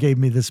mother gave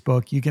me this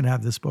book. You can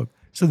have this book.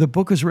 So the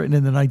book was written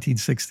in the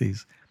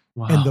 1960s.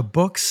 Wow. And the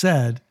book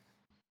said,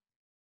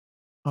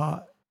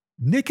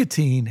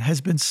 nicotine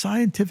has been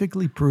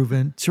scientifically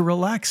proven to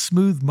relax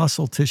smooth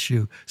muscle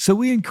tissue. So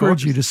we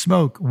encourage you to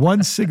smoke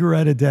 1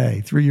 cigarette a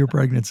day through your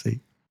pregnancy.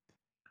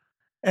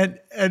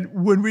 And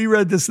when we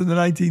read this in the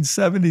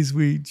 1970s,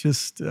 we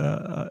just, late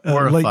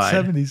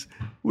 70s,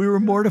 we were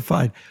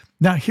mortified.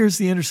 Now, here's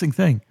the interesting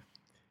thing.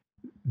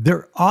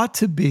 There ought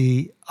to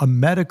be a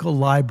medical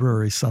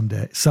library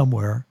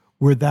somewhere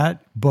where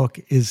that book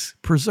is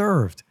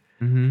preserved.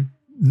 Mm-hmm.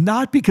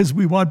 Not because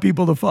we want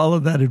people to follow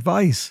that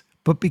advice,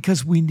 but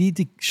because we need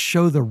to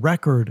show the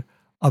record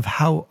of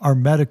how our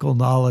medical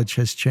knowledge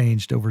has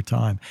changed over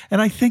time.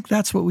 And I think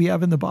that's what we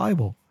have in the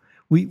Bible.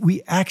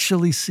 We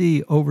actually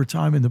see over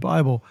time in the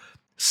Bible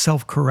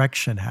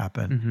self-correction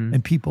happen,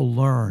 and people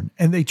learn,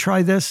 and they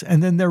try this,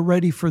 and then they're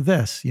ready for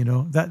this.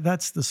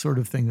 That's the sort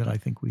of thing that I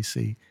think we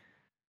see.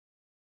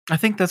 I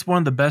think that's one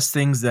of the best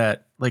things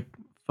that like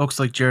folks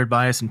like Jared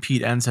Bias and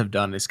Pete Enns have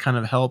done is kind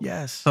of help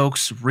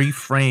folks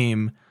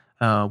reframe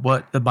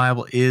what the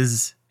Bible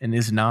is and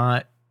is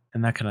not,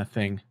 and that kind of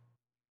thing.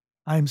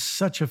 I'm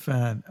such a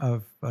fan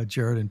of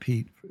Jared and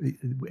Pete,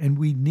 and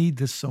we need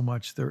this so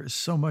much. There is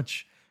so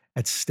much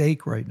at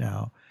stake right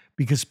now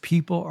because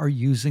people are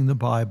using the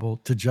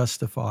Bible to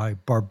justify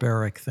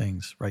barbaric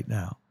things right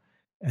now.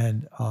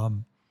 And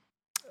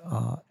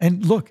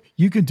look,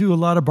 you can do a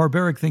lot of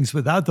barbaric things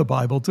without the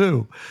Bible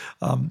too.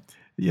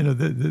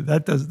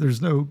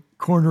 There's no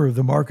corner of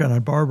the market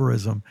on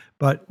barbarism,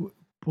 but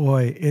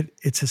boy,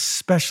 it's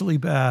especially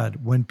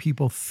bad when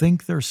people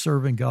think they're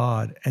serving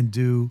God and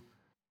do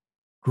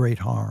great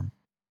harm.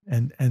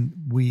 And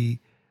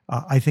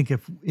I think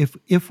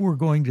if we're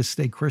going to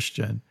stay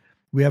Christian,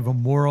 we have a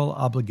moral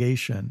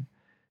obligation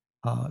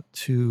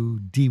to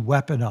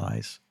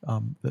de-weaponize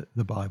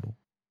the Bible.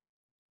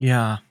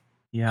 Yeah.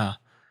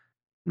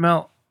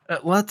 Well,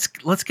 let's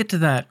get to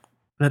that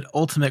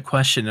ultimate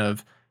question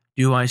of,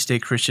 do I stay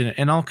Christian?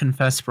 And I'll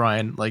confess,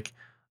 Brian, like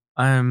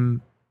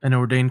I'm an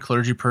ordained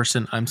clergy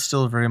person. I'm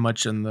still very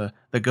much in the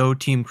go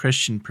team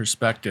Christian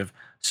perspective.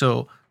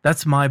 So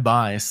that's my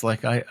bias.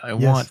 Like I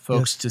want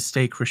folks to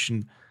stay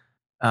Christian.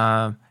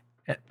 That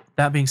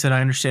being said,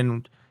 I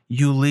understand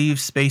you leave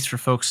space for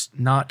folks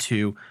not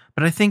to,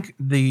 but I think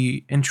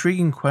the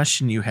intriguing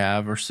question you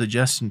have, or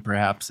suggestion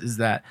perhaps, is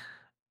that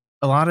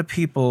a lot of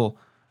people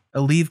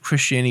leave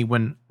Christianity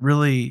when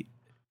really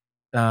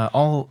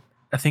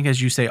I think,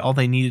 as you say, all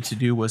they needed to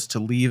do was to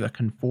leave a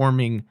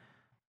confining,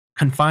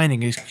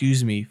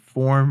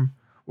 form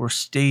or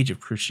stage of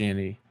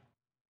Christianity.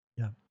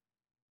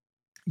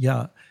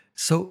 Yeah.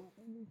 So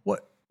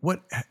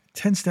what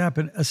tends to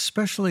happen,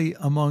 especially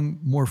among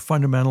more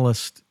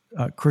fundamentalist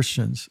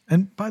Christians,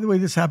 and by the way,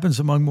 this happens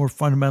among more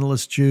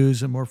fundamentalist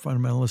Jews and more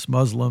fundamentalist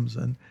Muslims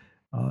and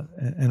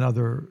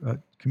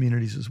other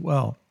communities as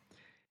well,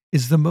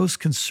 is the most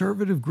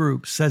conservative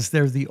group says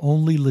they're the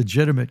only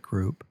legitimate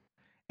group,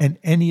 and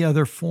any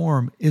other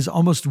form is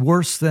almost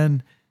worse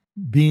than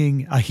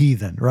being a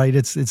heathen, right?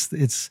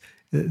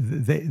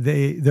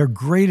 Their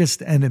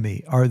greatest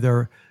enemy are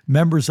their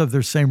members of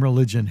their same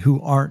religion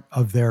who aren't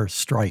of their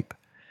stripe.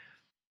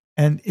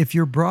 And if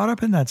you're brought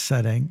up in that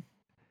setting,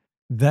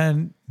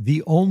 then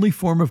the only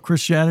form of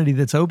Christianity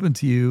that's open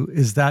to you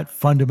is that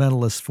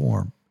fundamentalist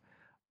form.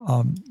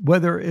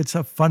 Whether it's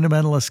a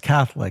fundamentalist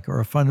Catholic or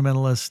a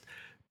fundamentalist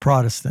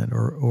Protestant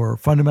or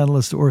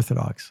fundamentalist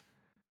Orthodox.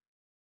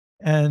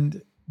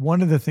 And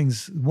one of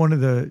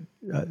the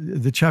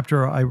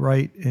chapter I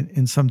write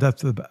in some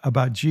depth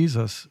about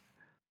Jesus,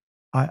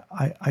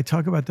 I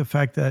talk about the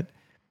fact that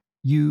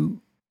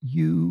you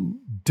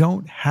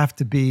don't have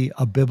to be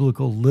a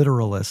biblical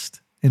literalist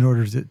in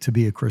order to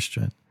be a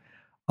Christian.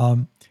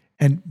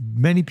 And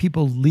many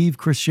people leave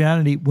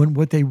Christianity when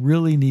what they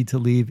really need to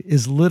leave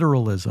is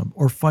literalism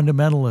or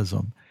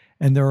fundamentalism.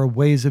 And there are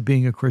ways of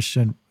being a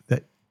Christian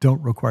that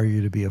don't require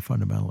you to be a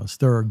fundamentalist.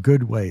 There are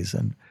good ways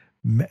and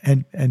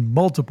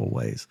multiple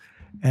ways.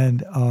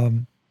 And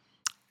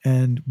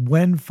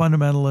when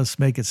fundamentalists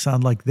make it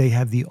sound like they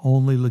have the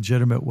only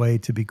legitimate way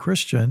to be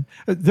Christian,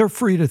 they're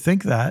free to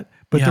think that,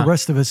 but the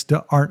rest of us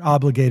aren't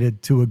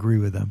obligated to agree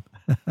with them.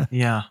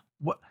 Yeah.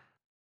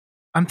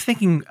 I'm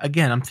thinking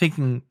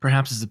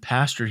perhaps as a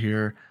pastor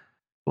here,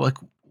 like,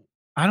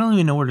 I don't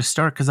even know where to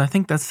start, because I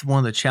think that's one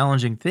of the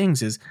challenging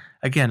things is,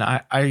 again,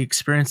 I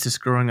experienced this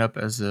growing up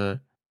as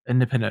a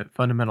independent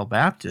fundamental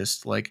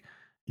Baptist. Like,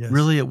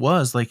 really it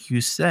was, like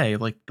you say,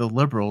 like the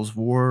liberals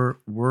were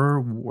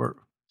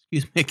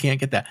excuse me, I can't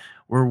get that,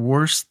 were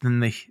worse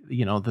than the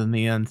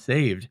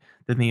unsaved,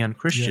 than the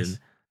unchristian.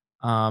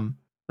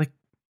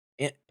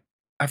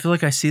 I feel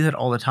like I see that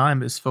all the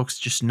time is folks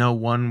just know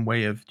one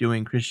way of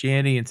doing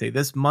Christianity and say,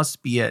 this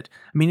must be it.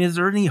 I mean, is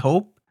there any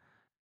hope?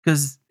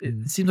 Because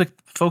it seems like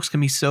folks can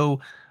be so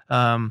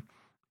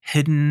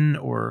hidden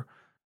or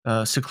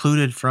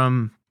secluded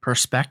from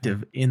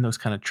perspective in those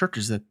kind of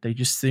churches that they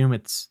just assume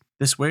it's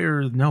this way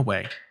or no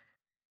way.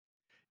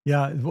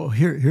 Yeah, well,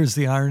 here's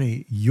the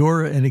irony.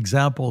 You're an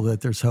example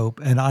that there's hope,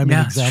 and I'm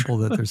an example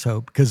that there's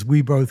hope, because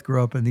we both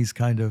grew up in these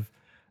kind of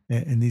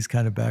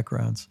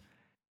backgrounds,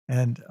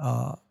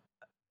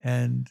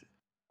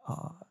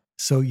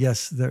 so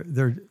yes,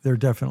 there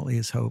definitely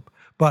is hope,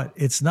 but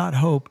it's not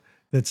hope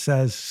that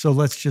says, so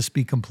let's just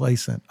be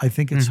complacent. I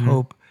think it's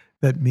hope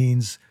that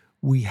means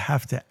we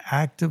have to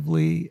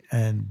actively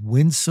and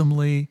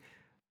winsomely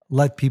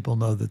let people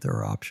know that there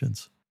are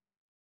options.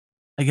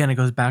 Again, it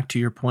goes back to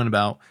your point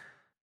about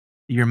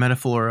your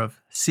metaphor of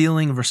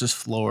ceiling versus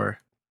floor.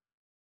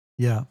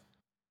 Yeah.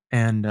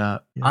 And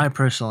I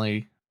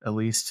personally at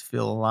least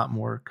feel a lot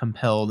more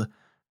compelled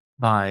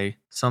by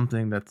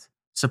something that's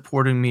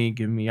supporting me,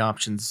 giving me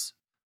options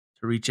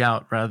to reach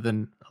out rather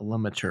than a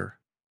limiter.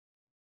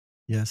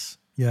 Yes,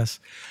 yes.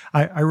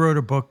 I wrote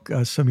a book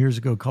some years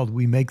ago called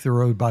 "We Make the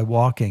Road by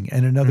Walking,"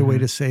 and another way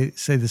Hmm. to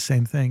say the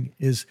same thing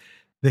is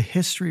the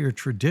history or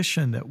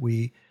tradition that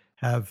we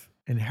have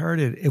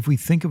inherited. If we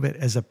think of it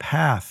as a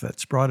path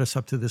that's brought us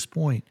up to this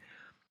point,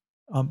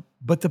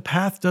 but the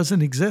path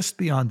doesn't exist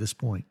beyond this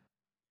point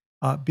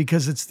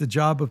because it's the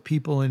job of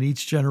people in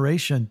each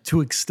generation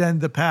to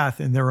extend the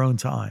path in their own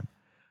time.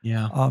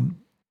 Yeah.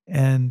 Um,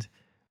 and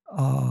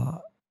uh,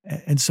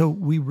 and so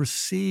we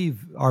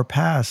receive our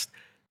past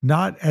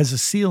not as a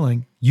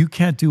ceiling. You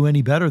can't do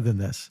any better than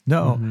this.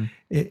 No, Hmm.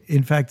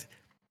 in fact,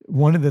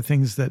 one of the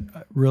things that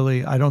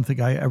really I don't think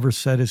I ever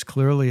said as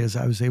clearly as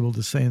I was able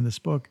to say in this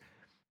book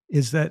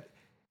is that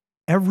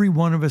every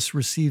one of us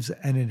receives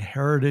an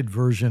inherited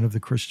version of the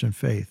Christian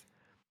faith.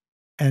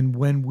 And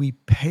when we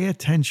pay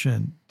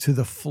attention to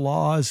the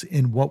flaws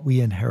in what we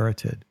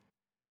inherited,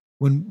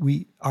 when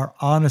we are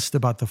honest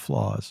about the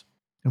flaws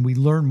and we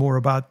learn more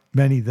about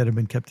many that have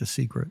been kept a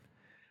secret,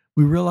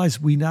 we realize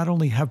we not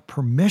only have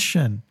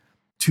permission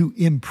to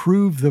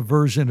improve the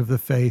version of the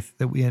faith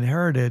that we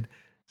inherited,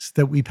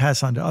 that we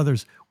pass on to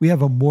others, we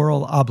have a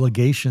moral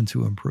obligation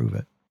to improve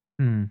it.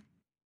 Mm.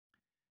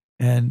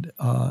 And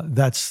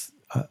that's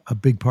a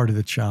big part of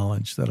the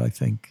challenge that I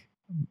think,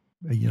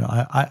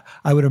 I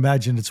would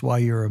imagine it's why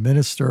you're a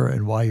minister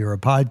and why you're a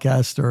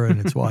podcaster, and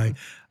it's why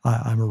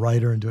I'm a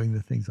writer and doing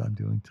the things I'm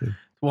doing too.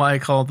 Why I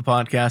call the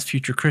podcast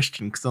Future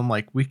Christian, because I'm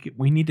like,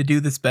 we need to do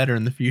this better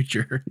in the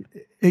future.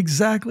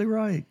 Exactly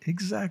right.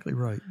 Exactly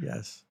right.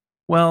 Yes.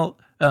 Well,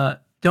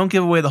 don't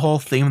give away the whole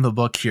theme of the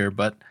book here,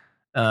 but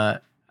I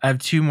have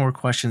two more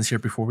questions here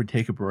before we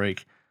take a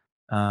break.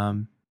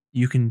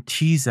 You can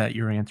tease at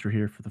your answer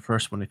here for the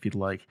first one if you'd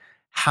like.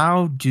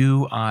 How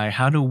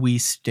do we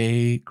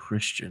stay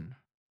Christian?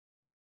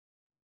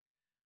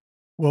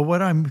 Well,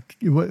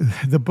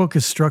 the book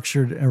is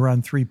structured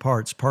around three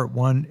parts. Part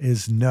one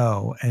is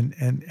no,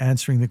 and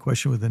answering the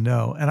question with a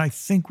no. And I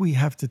think we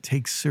have to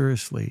take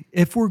seriously,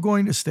 if we're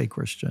going to stay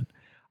Christian,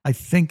 I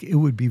think it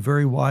would be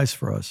very wise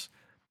for us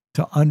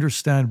to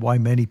understand why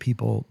many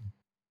people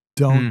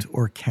don't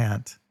or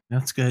can't.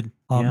 That's good.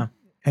 Um, Yeah.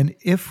 And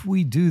if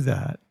we do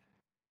that,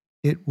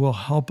 it will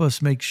help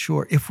us make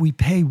sure, if we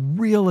pay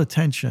real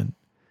attention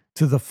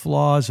to the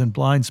flaws and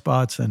blind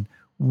spots and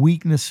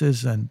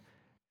weaknesses and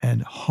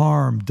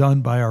harm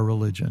done by our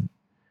religion,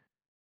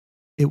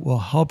 it will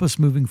help us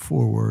moving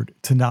forward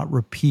to not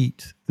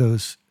repeat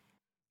those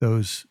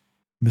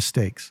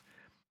mistakes.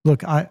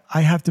 Look, I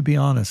have to be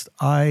honest.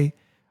 I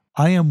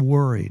am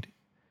worried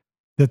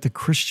that the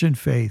Christian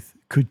faith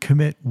could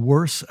commit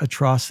worse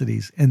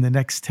atrocities in the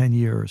next 10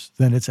 years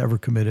than it's ever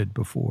committed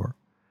before.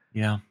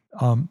 Yeah.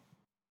 Um,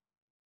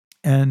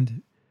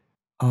 and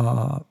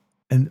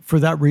and for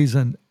that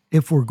reason,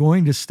 if we're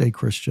going to stay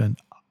Christian,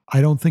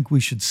 I don't think we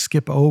should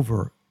skip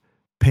over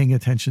paying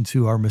attention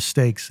to our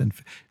mistakes, and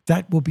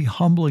that will be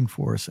humbling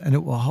for us, and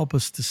it will help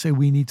us to say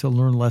we need to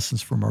learn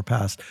lessons from our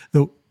past.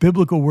 The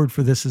biblical word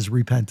for this is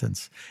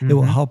repentance. It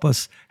will help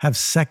us have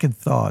second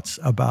thoughts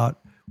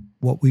about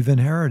what we've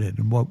inherited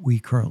and what we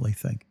currently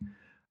think.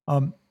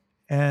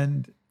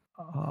 And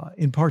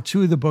in part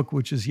two of the book,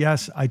 which is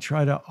yes, I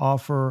try to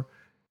offer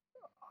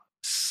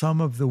some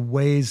of the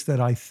ways that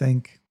I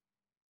think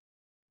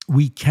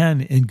we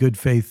can, in good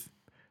faith,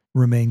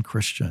 remain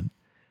Christian.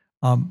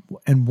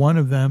 And one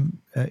of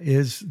them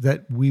is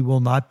that we will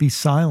not be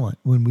silent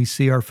when we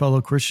see our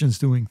fellow Christians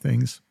doing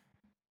things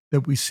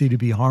that we see to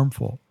be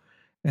harmful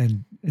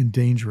and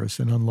dangerous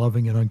and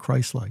unloving and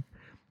unchristlike.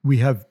 We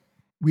have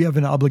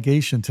an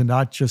obligation to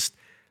not just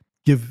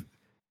give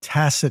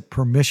tacit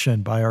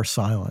permission by our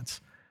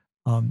silence.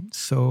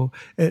 So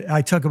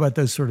I talk about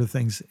those sort of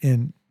things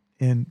in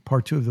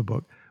part two of the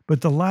book.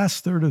 But the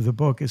last third of the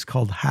book is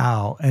called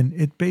How, and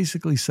it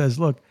basically says,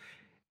 look,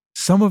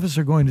 some of us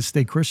are going to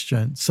stay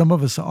Christian. Some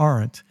of us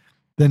aren't.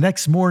 The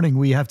next morning,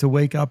 we have to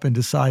wake up and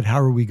decide, how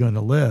are we going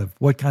to live?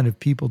 What kind of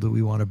people do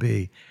we want to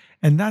be?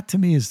 And that, to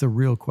me, is the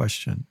real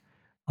question.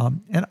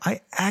 And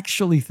I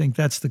actually think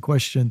that's the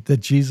question that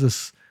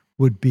Jesus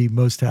would be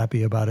most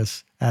happy about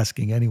us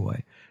asking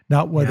anyway,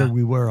 not whether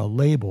we wear a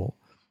label.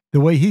 The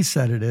way he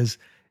said it is,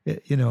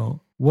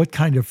 what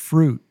kind of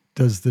fruit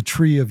does the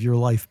tree of your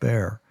life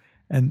bear?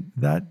 And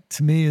that,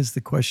 to me, is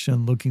the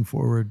question looking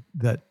forward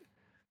that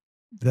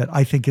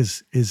I think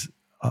is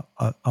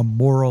a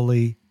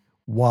morally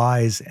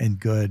wise and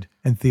good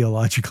and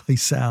theologically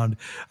sound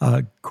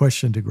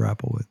question to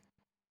grapple with.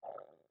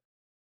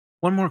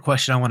 One more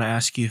question I want to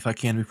ask you, if I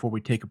can, before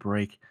we take a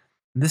break.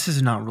 This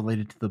is not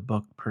related to the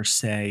book per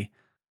se,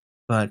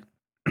 but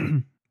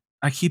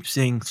I keep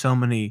seeing so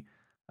many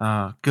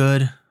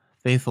good,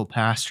 faithful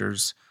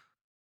pastors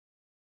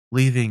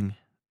leaving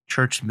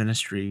church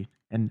ministry,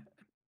 and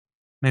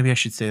maybe I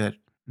should say that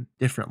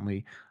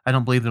differently. I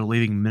don't believe they're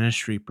leaving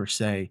ministry per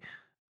se,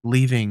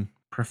 leaving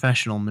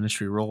professional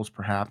ministry roles,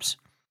 perhaps.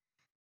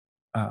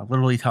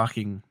 Literally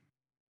talking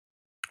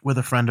with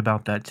a friend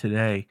about that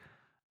today.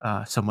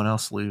 someone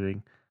else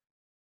leaving.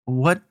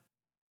 What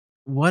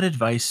what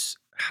advice,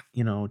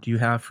 do you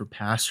have for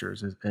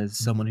pastors as Mhm.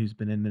 someone who's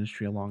been in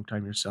ministry a long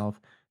time yourself,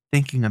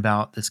 thinking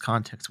about this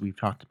context we've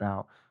talked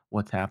about,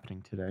 what's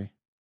happening today?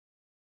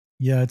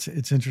 Yeah,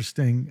 it's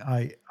interesting.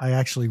 I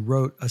actually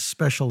wrote a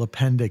special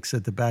appendix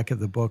at the back of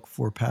the book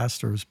for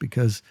pastors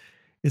because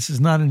this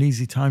is not an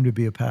easy time to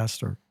be a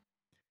pastor.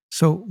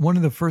 So one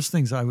of the first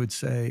things I would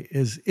say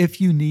is if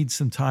you need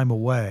some time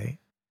away,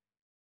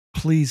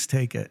 please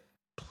take it.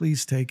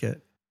 Please take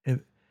it.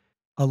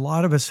 A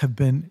lot of us have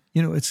been,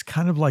 it's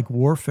kind of like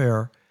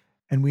warfare,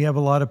 and we have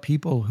a lot of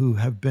people who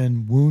have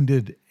been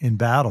wounded in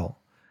battle.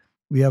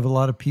 We have a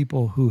lot of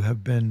people who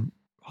have been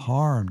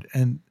harmed.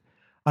 And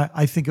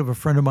I think of a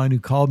friend of mine who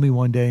called me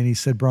one day and he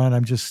said, Brian,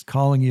 I'm just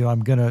calling you. I'm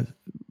going to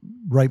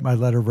write my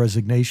letter of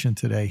resignation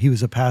today. He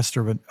was a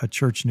pastor of a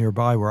church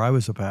nearby where I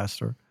was a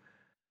pastor.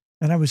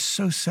 And I was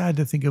so sad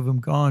to think of him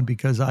gone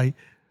because I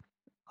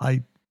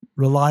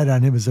relied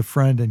on him as a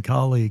friend and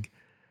colleague.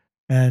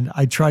 And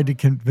I tried to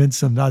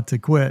convince him not to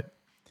quit.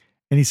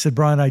 And he said,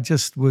 Brian, I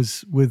just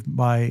was with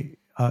my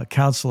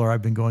counselor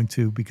I've been going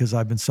to because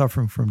I've been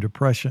suffering from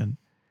depression.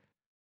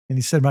 And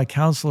he said, my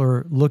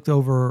counselor looked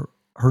over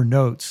her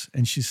notes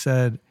and she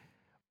said,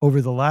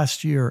 over the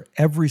last year,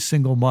 every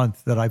single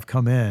month that I've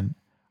come in,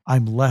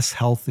 I'm less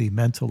healthy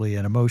mentally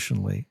and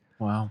emotionally.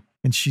 Wow.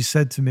 And she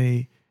said to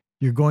me,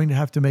 you're going to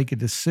have to make a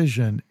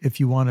decision if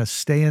you want to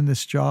stay in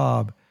this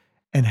job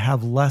and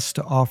have less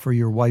to offer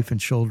your wife and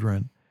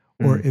children,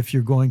 or Mm, if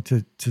you're going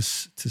to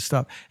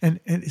stop. And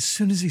as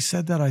soon as he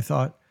said that, I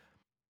thought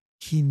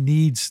he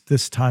needs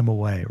this time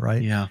away,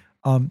 right? yeah.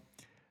 Um,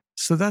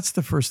 so that's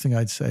the first thing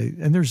I'd say,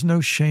 and there's no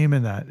shame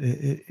in that.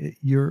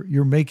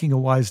 You're making a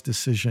wise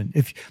decision.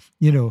 If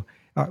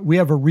we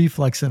have a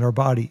reflex in our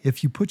body.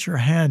 If you put your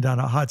hand on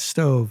a hot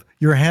stove,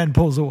 your hand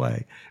pulls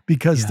away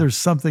because Yeah. there's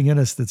something in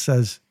us that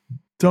says,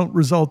 "Don't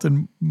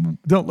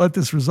let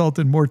this result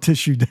in more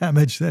tissue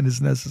damage than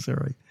is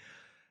necessary."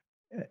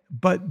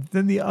 But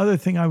then the other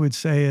thing I would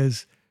say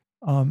is,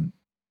 um,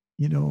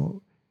 you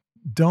know,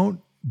 don't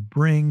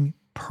bring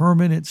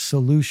permanent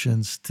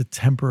solutions to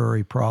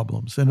temporary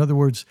problems. In other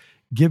words,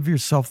 give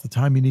yourself the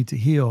time you need to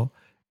heal,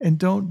 and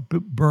don't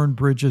burn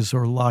bridges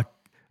or lock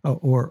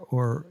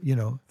or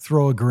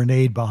throw a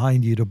grenade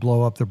behind you to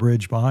blow up the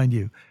bridge behind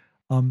you.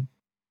 Um,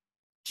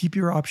 Keep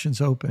your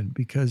options open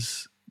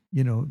because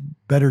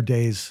better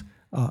days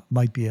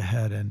might be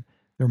ahead, and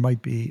there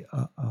might be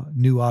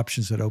new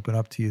options that open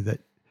up to you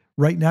that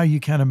right now you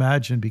can't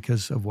imagine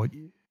because of what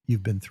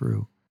you've been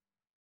through.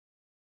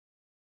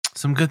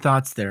 Some good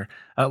thoughts there.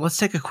 Let's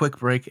take a quick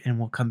break and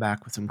we'll come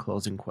back with some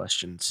closing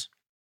questions.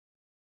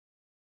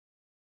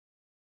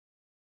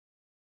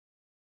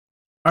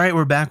 All right,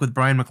 we're back with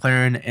Brian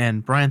McLaren.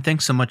 And Brian,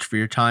 thanks so much for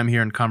your time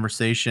here in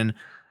conversation.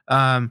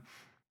 Um,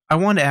 I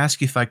wanted to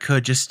ask you if I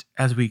could, just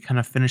as we kind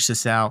of finish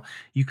this out,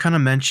 you kind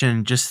of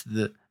mentioned just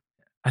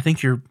I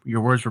think your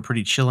words were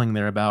pretty chilling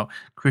there about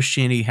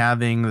Christianity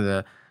having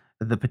the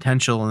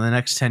potential in the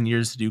next 10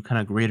 years to do kind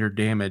of greater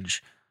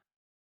damage,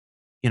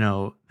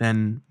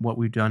 than what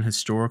we've done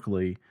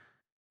historically.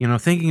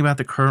 Thinking about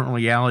the current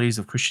realities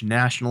of Christian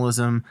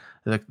nationalism,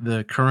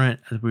 the current,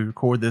 as we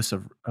record this,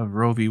 of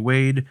Roe v.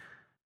 Wade,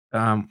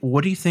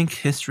 what do you think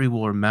history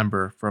will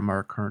remember from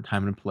our current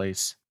time and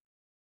place?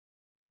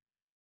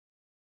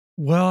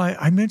 Well,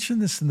 I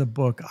mentioned this in the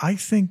book. I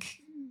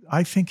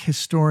think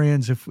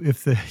historians,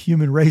 if the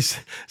human race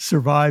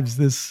survives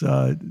this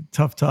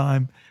tough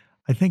time,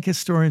 I think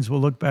historians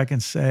will look back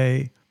and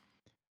say,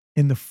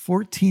 in the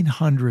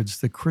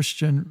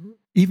 1400s,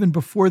 even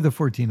before the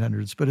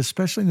 1400s, but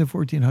especially in the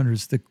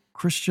 1400s, the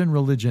Christian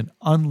religion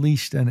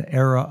unleashed an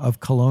era of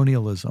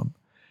colonialism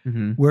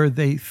Hmm. where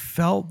they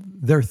felt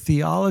their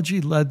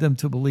theology led them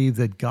to believe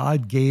that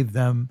God gave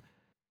them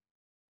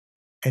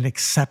an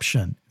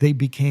exception. They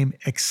became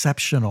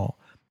exceptional.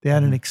 They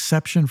had an Hmm.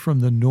 exception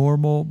from the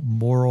normal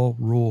moral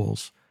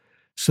rules.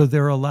 So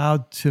they're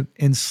allowed to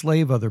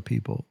enslave other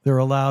people. They're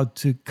allowed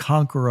to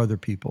conquer other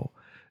people.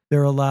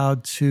 They're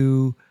allowed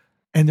to,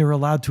 and they're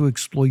allowed to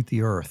exploit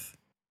the earth.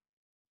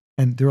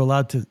 And they're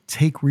allowed to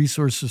take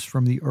resources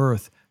from the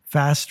earth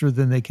faster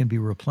than they can be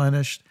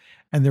replenished.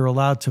 And they're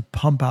allowed to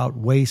pump out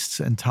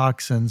wastes and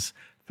toxins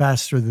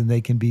faster than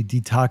they can be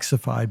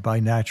detoxified by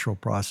natural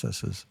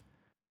processes.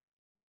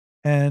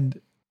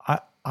 And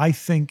I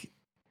think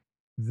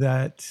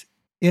that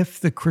if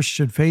the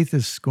Christian faith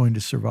is going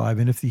to survive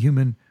and if the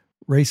human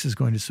race is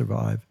going to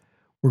survive,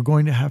 we're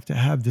going to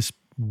have this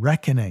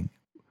reckoning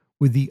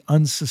with the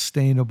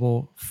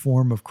unsustainable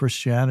form of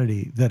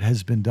Christianity that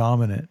has been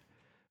dominant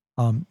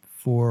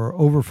for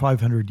over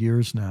 500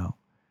 years now.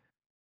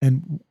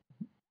 And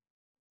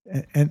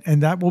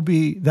and that will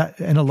be that,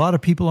 and a lot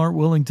of people aren't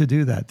willing to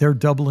do that. They're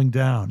doubling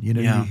down. You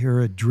Yeah.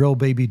 hear a drill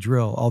baby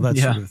drill, all that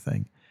Yeah. sort of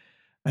thing.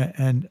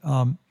 And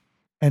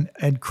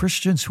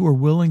Christians who are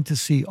willing to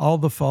see all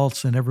the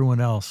faults in everyone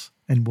else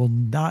and will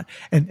not,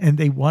 and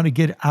they want to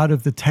get out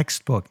of the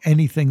textbook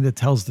anything that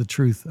tells the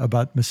truth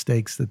about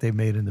mistakes that they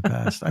made in the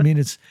past. I mean,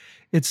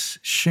 it's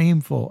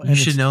shameful. You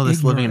should know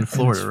this living in ignorant,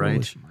 and it's Florida, right?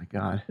 foolish. My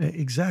God.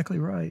 Exactly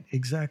right.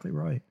 Exactly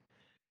right.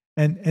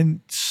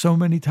 And so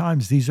many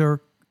times these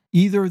are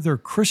either they're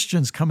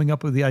Christians coming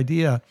up with the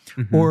idea,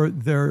 or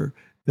they're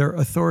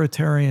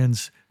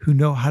authoritarians who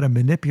know how to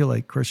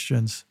manipulate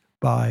Christians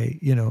by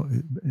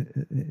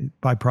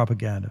by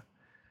propaganda.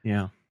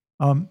 Yeah.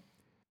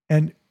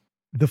 And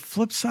the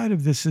flip side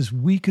of this is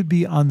we could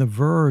be on the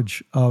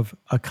verge of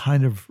a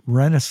kind of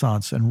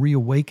renaissance and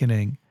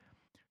reawakening,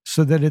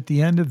 so that at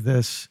the end of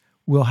this,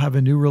 we'll have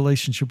a new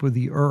relationship with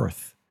the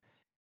earth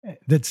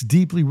that's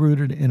deeply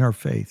rooted in our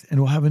faith. And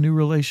we'll have a new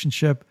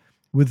relationship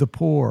with the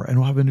poor, and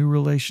we'll have a new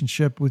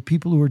relationship with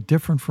people who are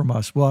different from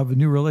us. We'll have a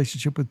new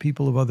relationship with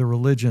people of other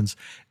religions,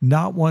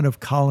 not one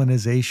of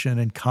colonization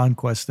and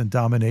conquest and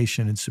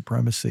domination and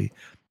supremacy,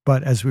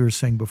 but as we were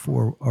saying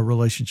before, a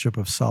relationship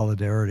of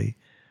solidarity.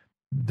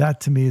 That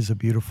to me is a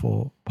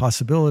beautiful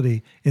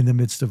possibility in the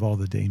midst of all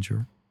the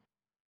danger.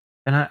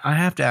 And I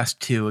have to ask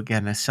too,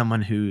 again, as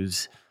someone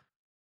who's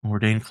an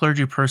ordained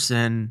clergy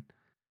person,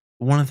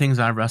 one of the things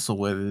I wrestle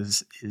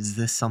with is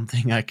this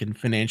something I can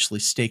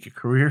financially stake a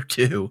career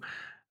to?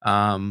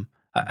 I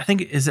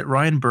think, is it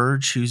Ryan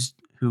Burge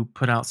who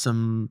put out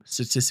some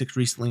statistics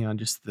recently on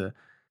just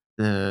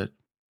the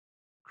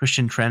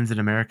Christian trends in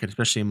America,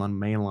 especially among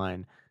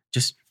mainline,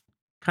 just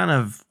kind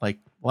of like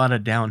a lot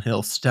of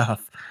downhill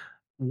stuff.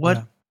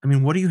 Yeah.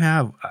 What do you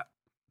have?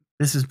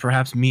 This is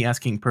perhaps me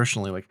asking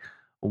personally, like,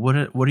 what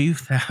do you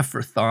have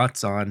for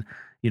thoughts on,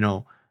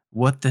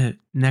 what the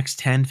next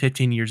 10,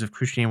 15 years of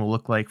Christianity will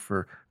look like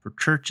for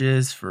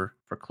churches, for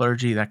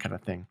clergy, that kind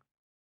of thing?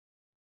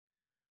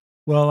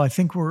 Well, I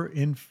think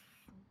I'm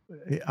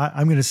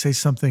going to say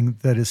something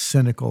that is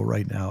cynical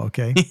right now.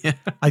 Okay. Yeah.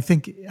 I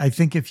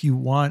think if you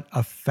want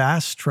a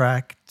fast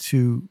track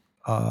to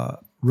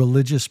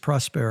religious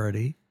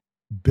prosperity,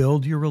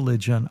 build your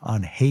religion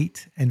on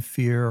hate and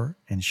fear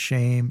and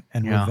shame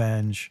and Yeah.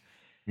 revenge,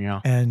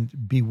 Yeah. and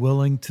be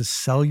willing to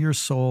sell your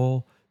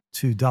soul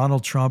to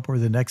Donald Trump or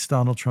the next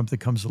Donald Trump that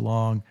comes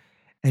along,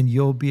 and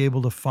you'll be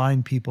able to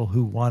find people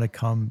who want to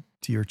come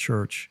to your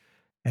church,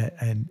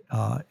 and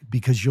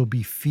because you'll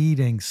be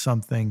feeding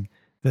something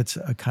that's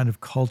a kind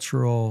of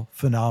cultural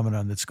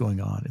phenomenon that's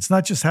going on. It's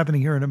not just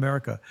happening here in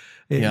America.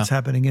 Yeah. It's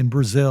happening in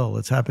Brazil.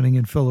 It's happening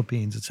in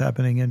Philippines. It's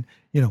happening in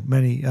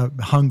many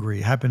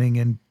Hungary. Happening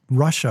in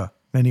Russia.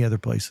 Many other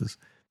places.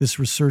 This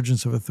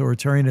resurgence of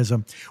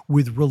authoritarianism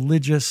with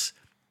religious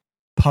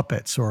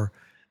puppets, or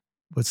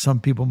what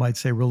some people might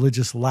say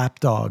religious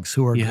lapdogs,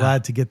 who are Yeah.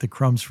 glad to get the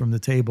crumbs from the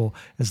table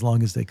as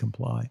long as they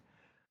comply.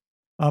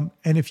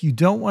 And if you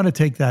don't want to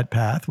take that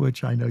path,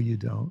 which I know you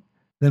don't,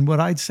 then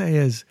what I'd say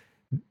is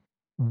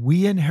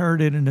we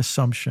inherited an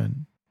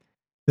assumption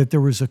that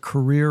there was a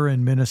career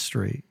in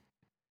ministry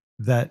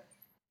that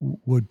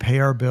would pay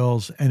our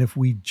bills. And if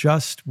we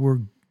just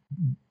were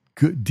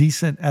good,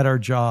 decent at our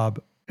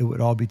job, it would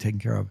all be taken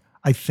care of.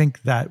 I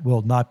think that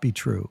will not be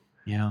true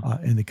Yeah.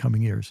 in the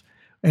coming years.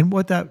 And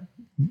what that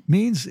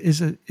means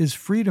is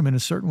freedom in a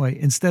certain way.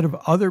 Instead of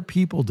other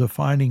people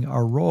defining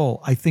our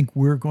role, I think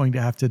we're going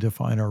to have to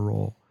define our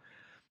role.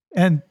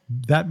 And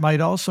that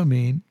might also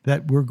mean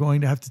that we're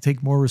going to have to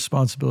take more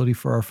responsibility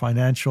for our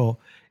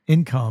financial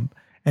income.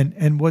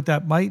 And what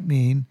that might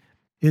mean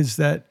is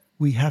that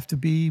we have to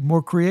be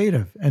more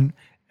creative. And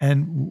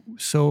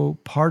so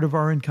part of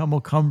our income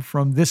will come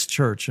from this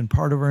church, and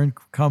part of our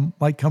income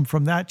might come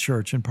from that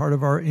church, and part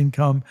of our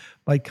income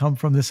might come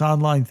from this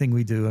online thing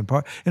we do.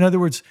 In other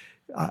words,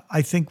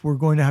 I think we're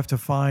going to have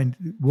to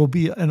we'll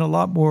be in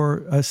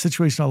a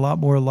situation a lot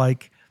more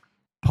like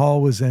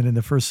Paul was in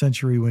the first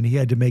century, when he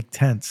had to make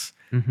tents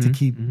to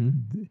keep.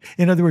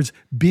 In other words,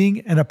 being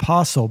an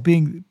apostle,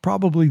 being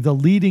probably the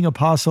leading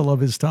apostle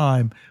of his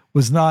time,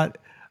 was not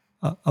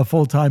a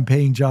full-time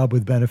paying job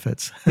with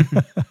benefits.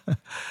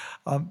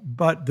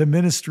 But the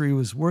ministry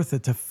was worth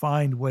it to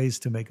find ways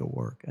to make it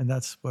work. And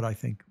that's what I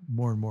think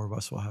more and more of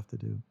us will have to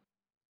do.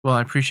 Well,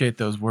 I appreciate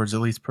those words, at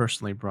least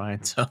personally,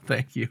 Brian. So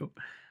thank you.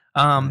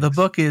 The Thanks.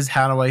 book is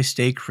How Do I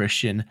Stay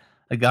Christian?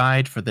 A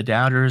Guide for the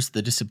Doubters,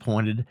 the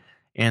Disappointed,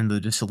 and the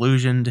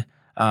Disillusioned.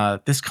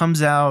 This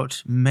comes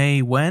out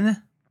May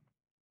when?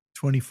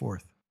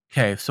 24th.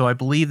 Okay, so I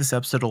believe this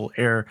episode will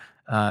air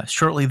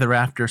shortly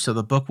thereafter, so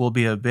the book will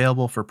be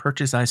available for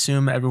purchase, I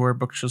assume, everywhere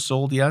books are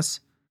sold, yes?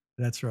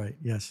 That's right.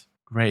 Yes.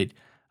 Great.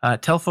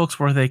 Tell folks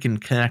where they can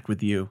connect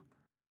with you.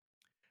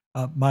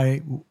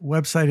 My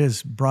website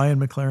is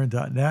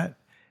brianmclaren.net,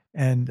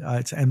 and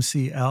it's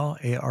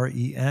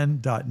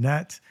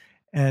MCLAREN.net.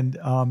 And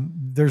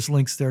there's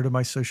links there to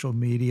my social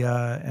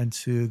media and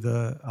to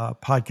the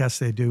podcast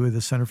they do with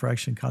the Center for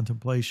Action and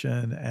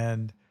Contemplation,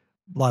 and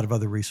a lot of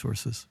other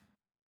resources.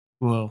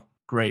 Well,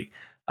 great.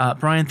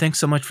 Brian, thanks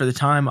so much for the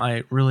time.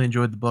 I really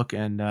enjoyed the book,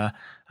 and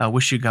I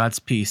wish you God's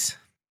peace.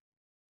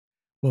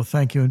 Well,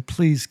 thank you. And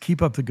please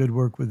keep up the good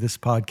work with this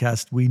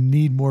podcast. We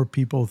need more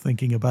people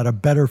thinking about a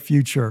better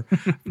future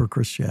for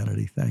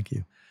Christianity. Thank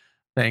you.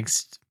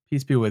 Thanks.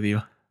 Peace be with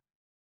you.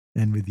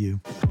 and with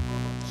you.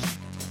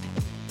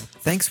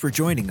 Thanks for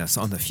joining us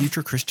on the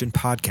Future Christian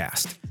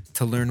Podcast.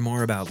 To learn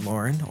more about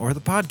Lauren or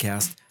the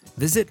podcast,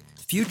 visit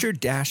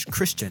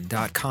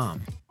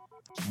future-christian.com.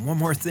 One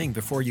more thing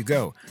before you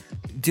go.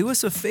 Do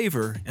us a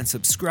favor and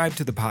subscribe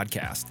to the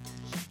podcast.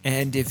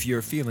 And if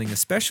you're feeling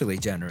especially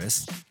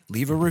generous,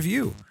 leave a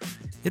review.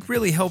 It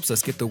really helps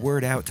us get the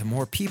word out to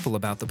more people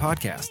about the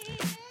podcast.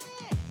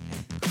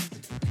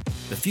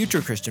 The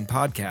Future Christian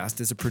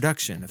Podcast is a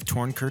production of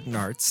Torn Curtain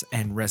Arts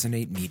and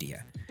Resonate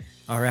Media.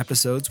 Our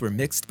episodes were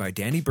mixed by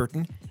Danny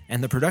Burton,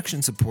 and the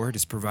production support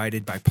is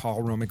provided by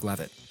Paul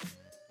Romick-Levitt.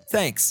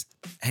 Thanks,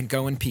 and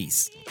go in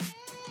peace.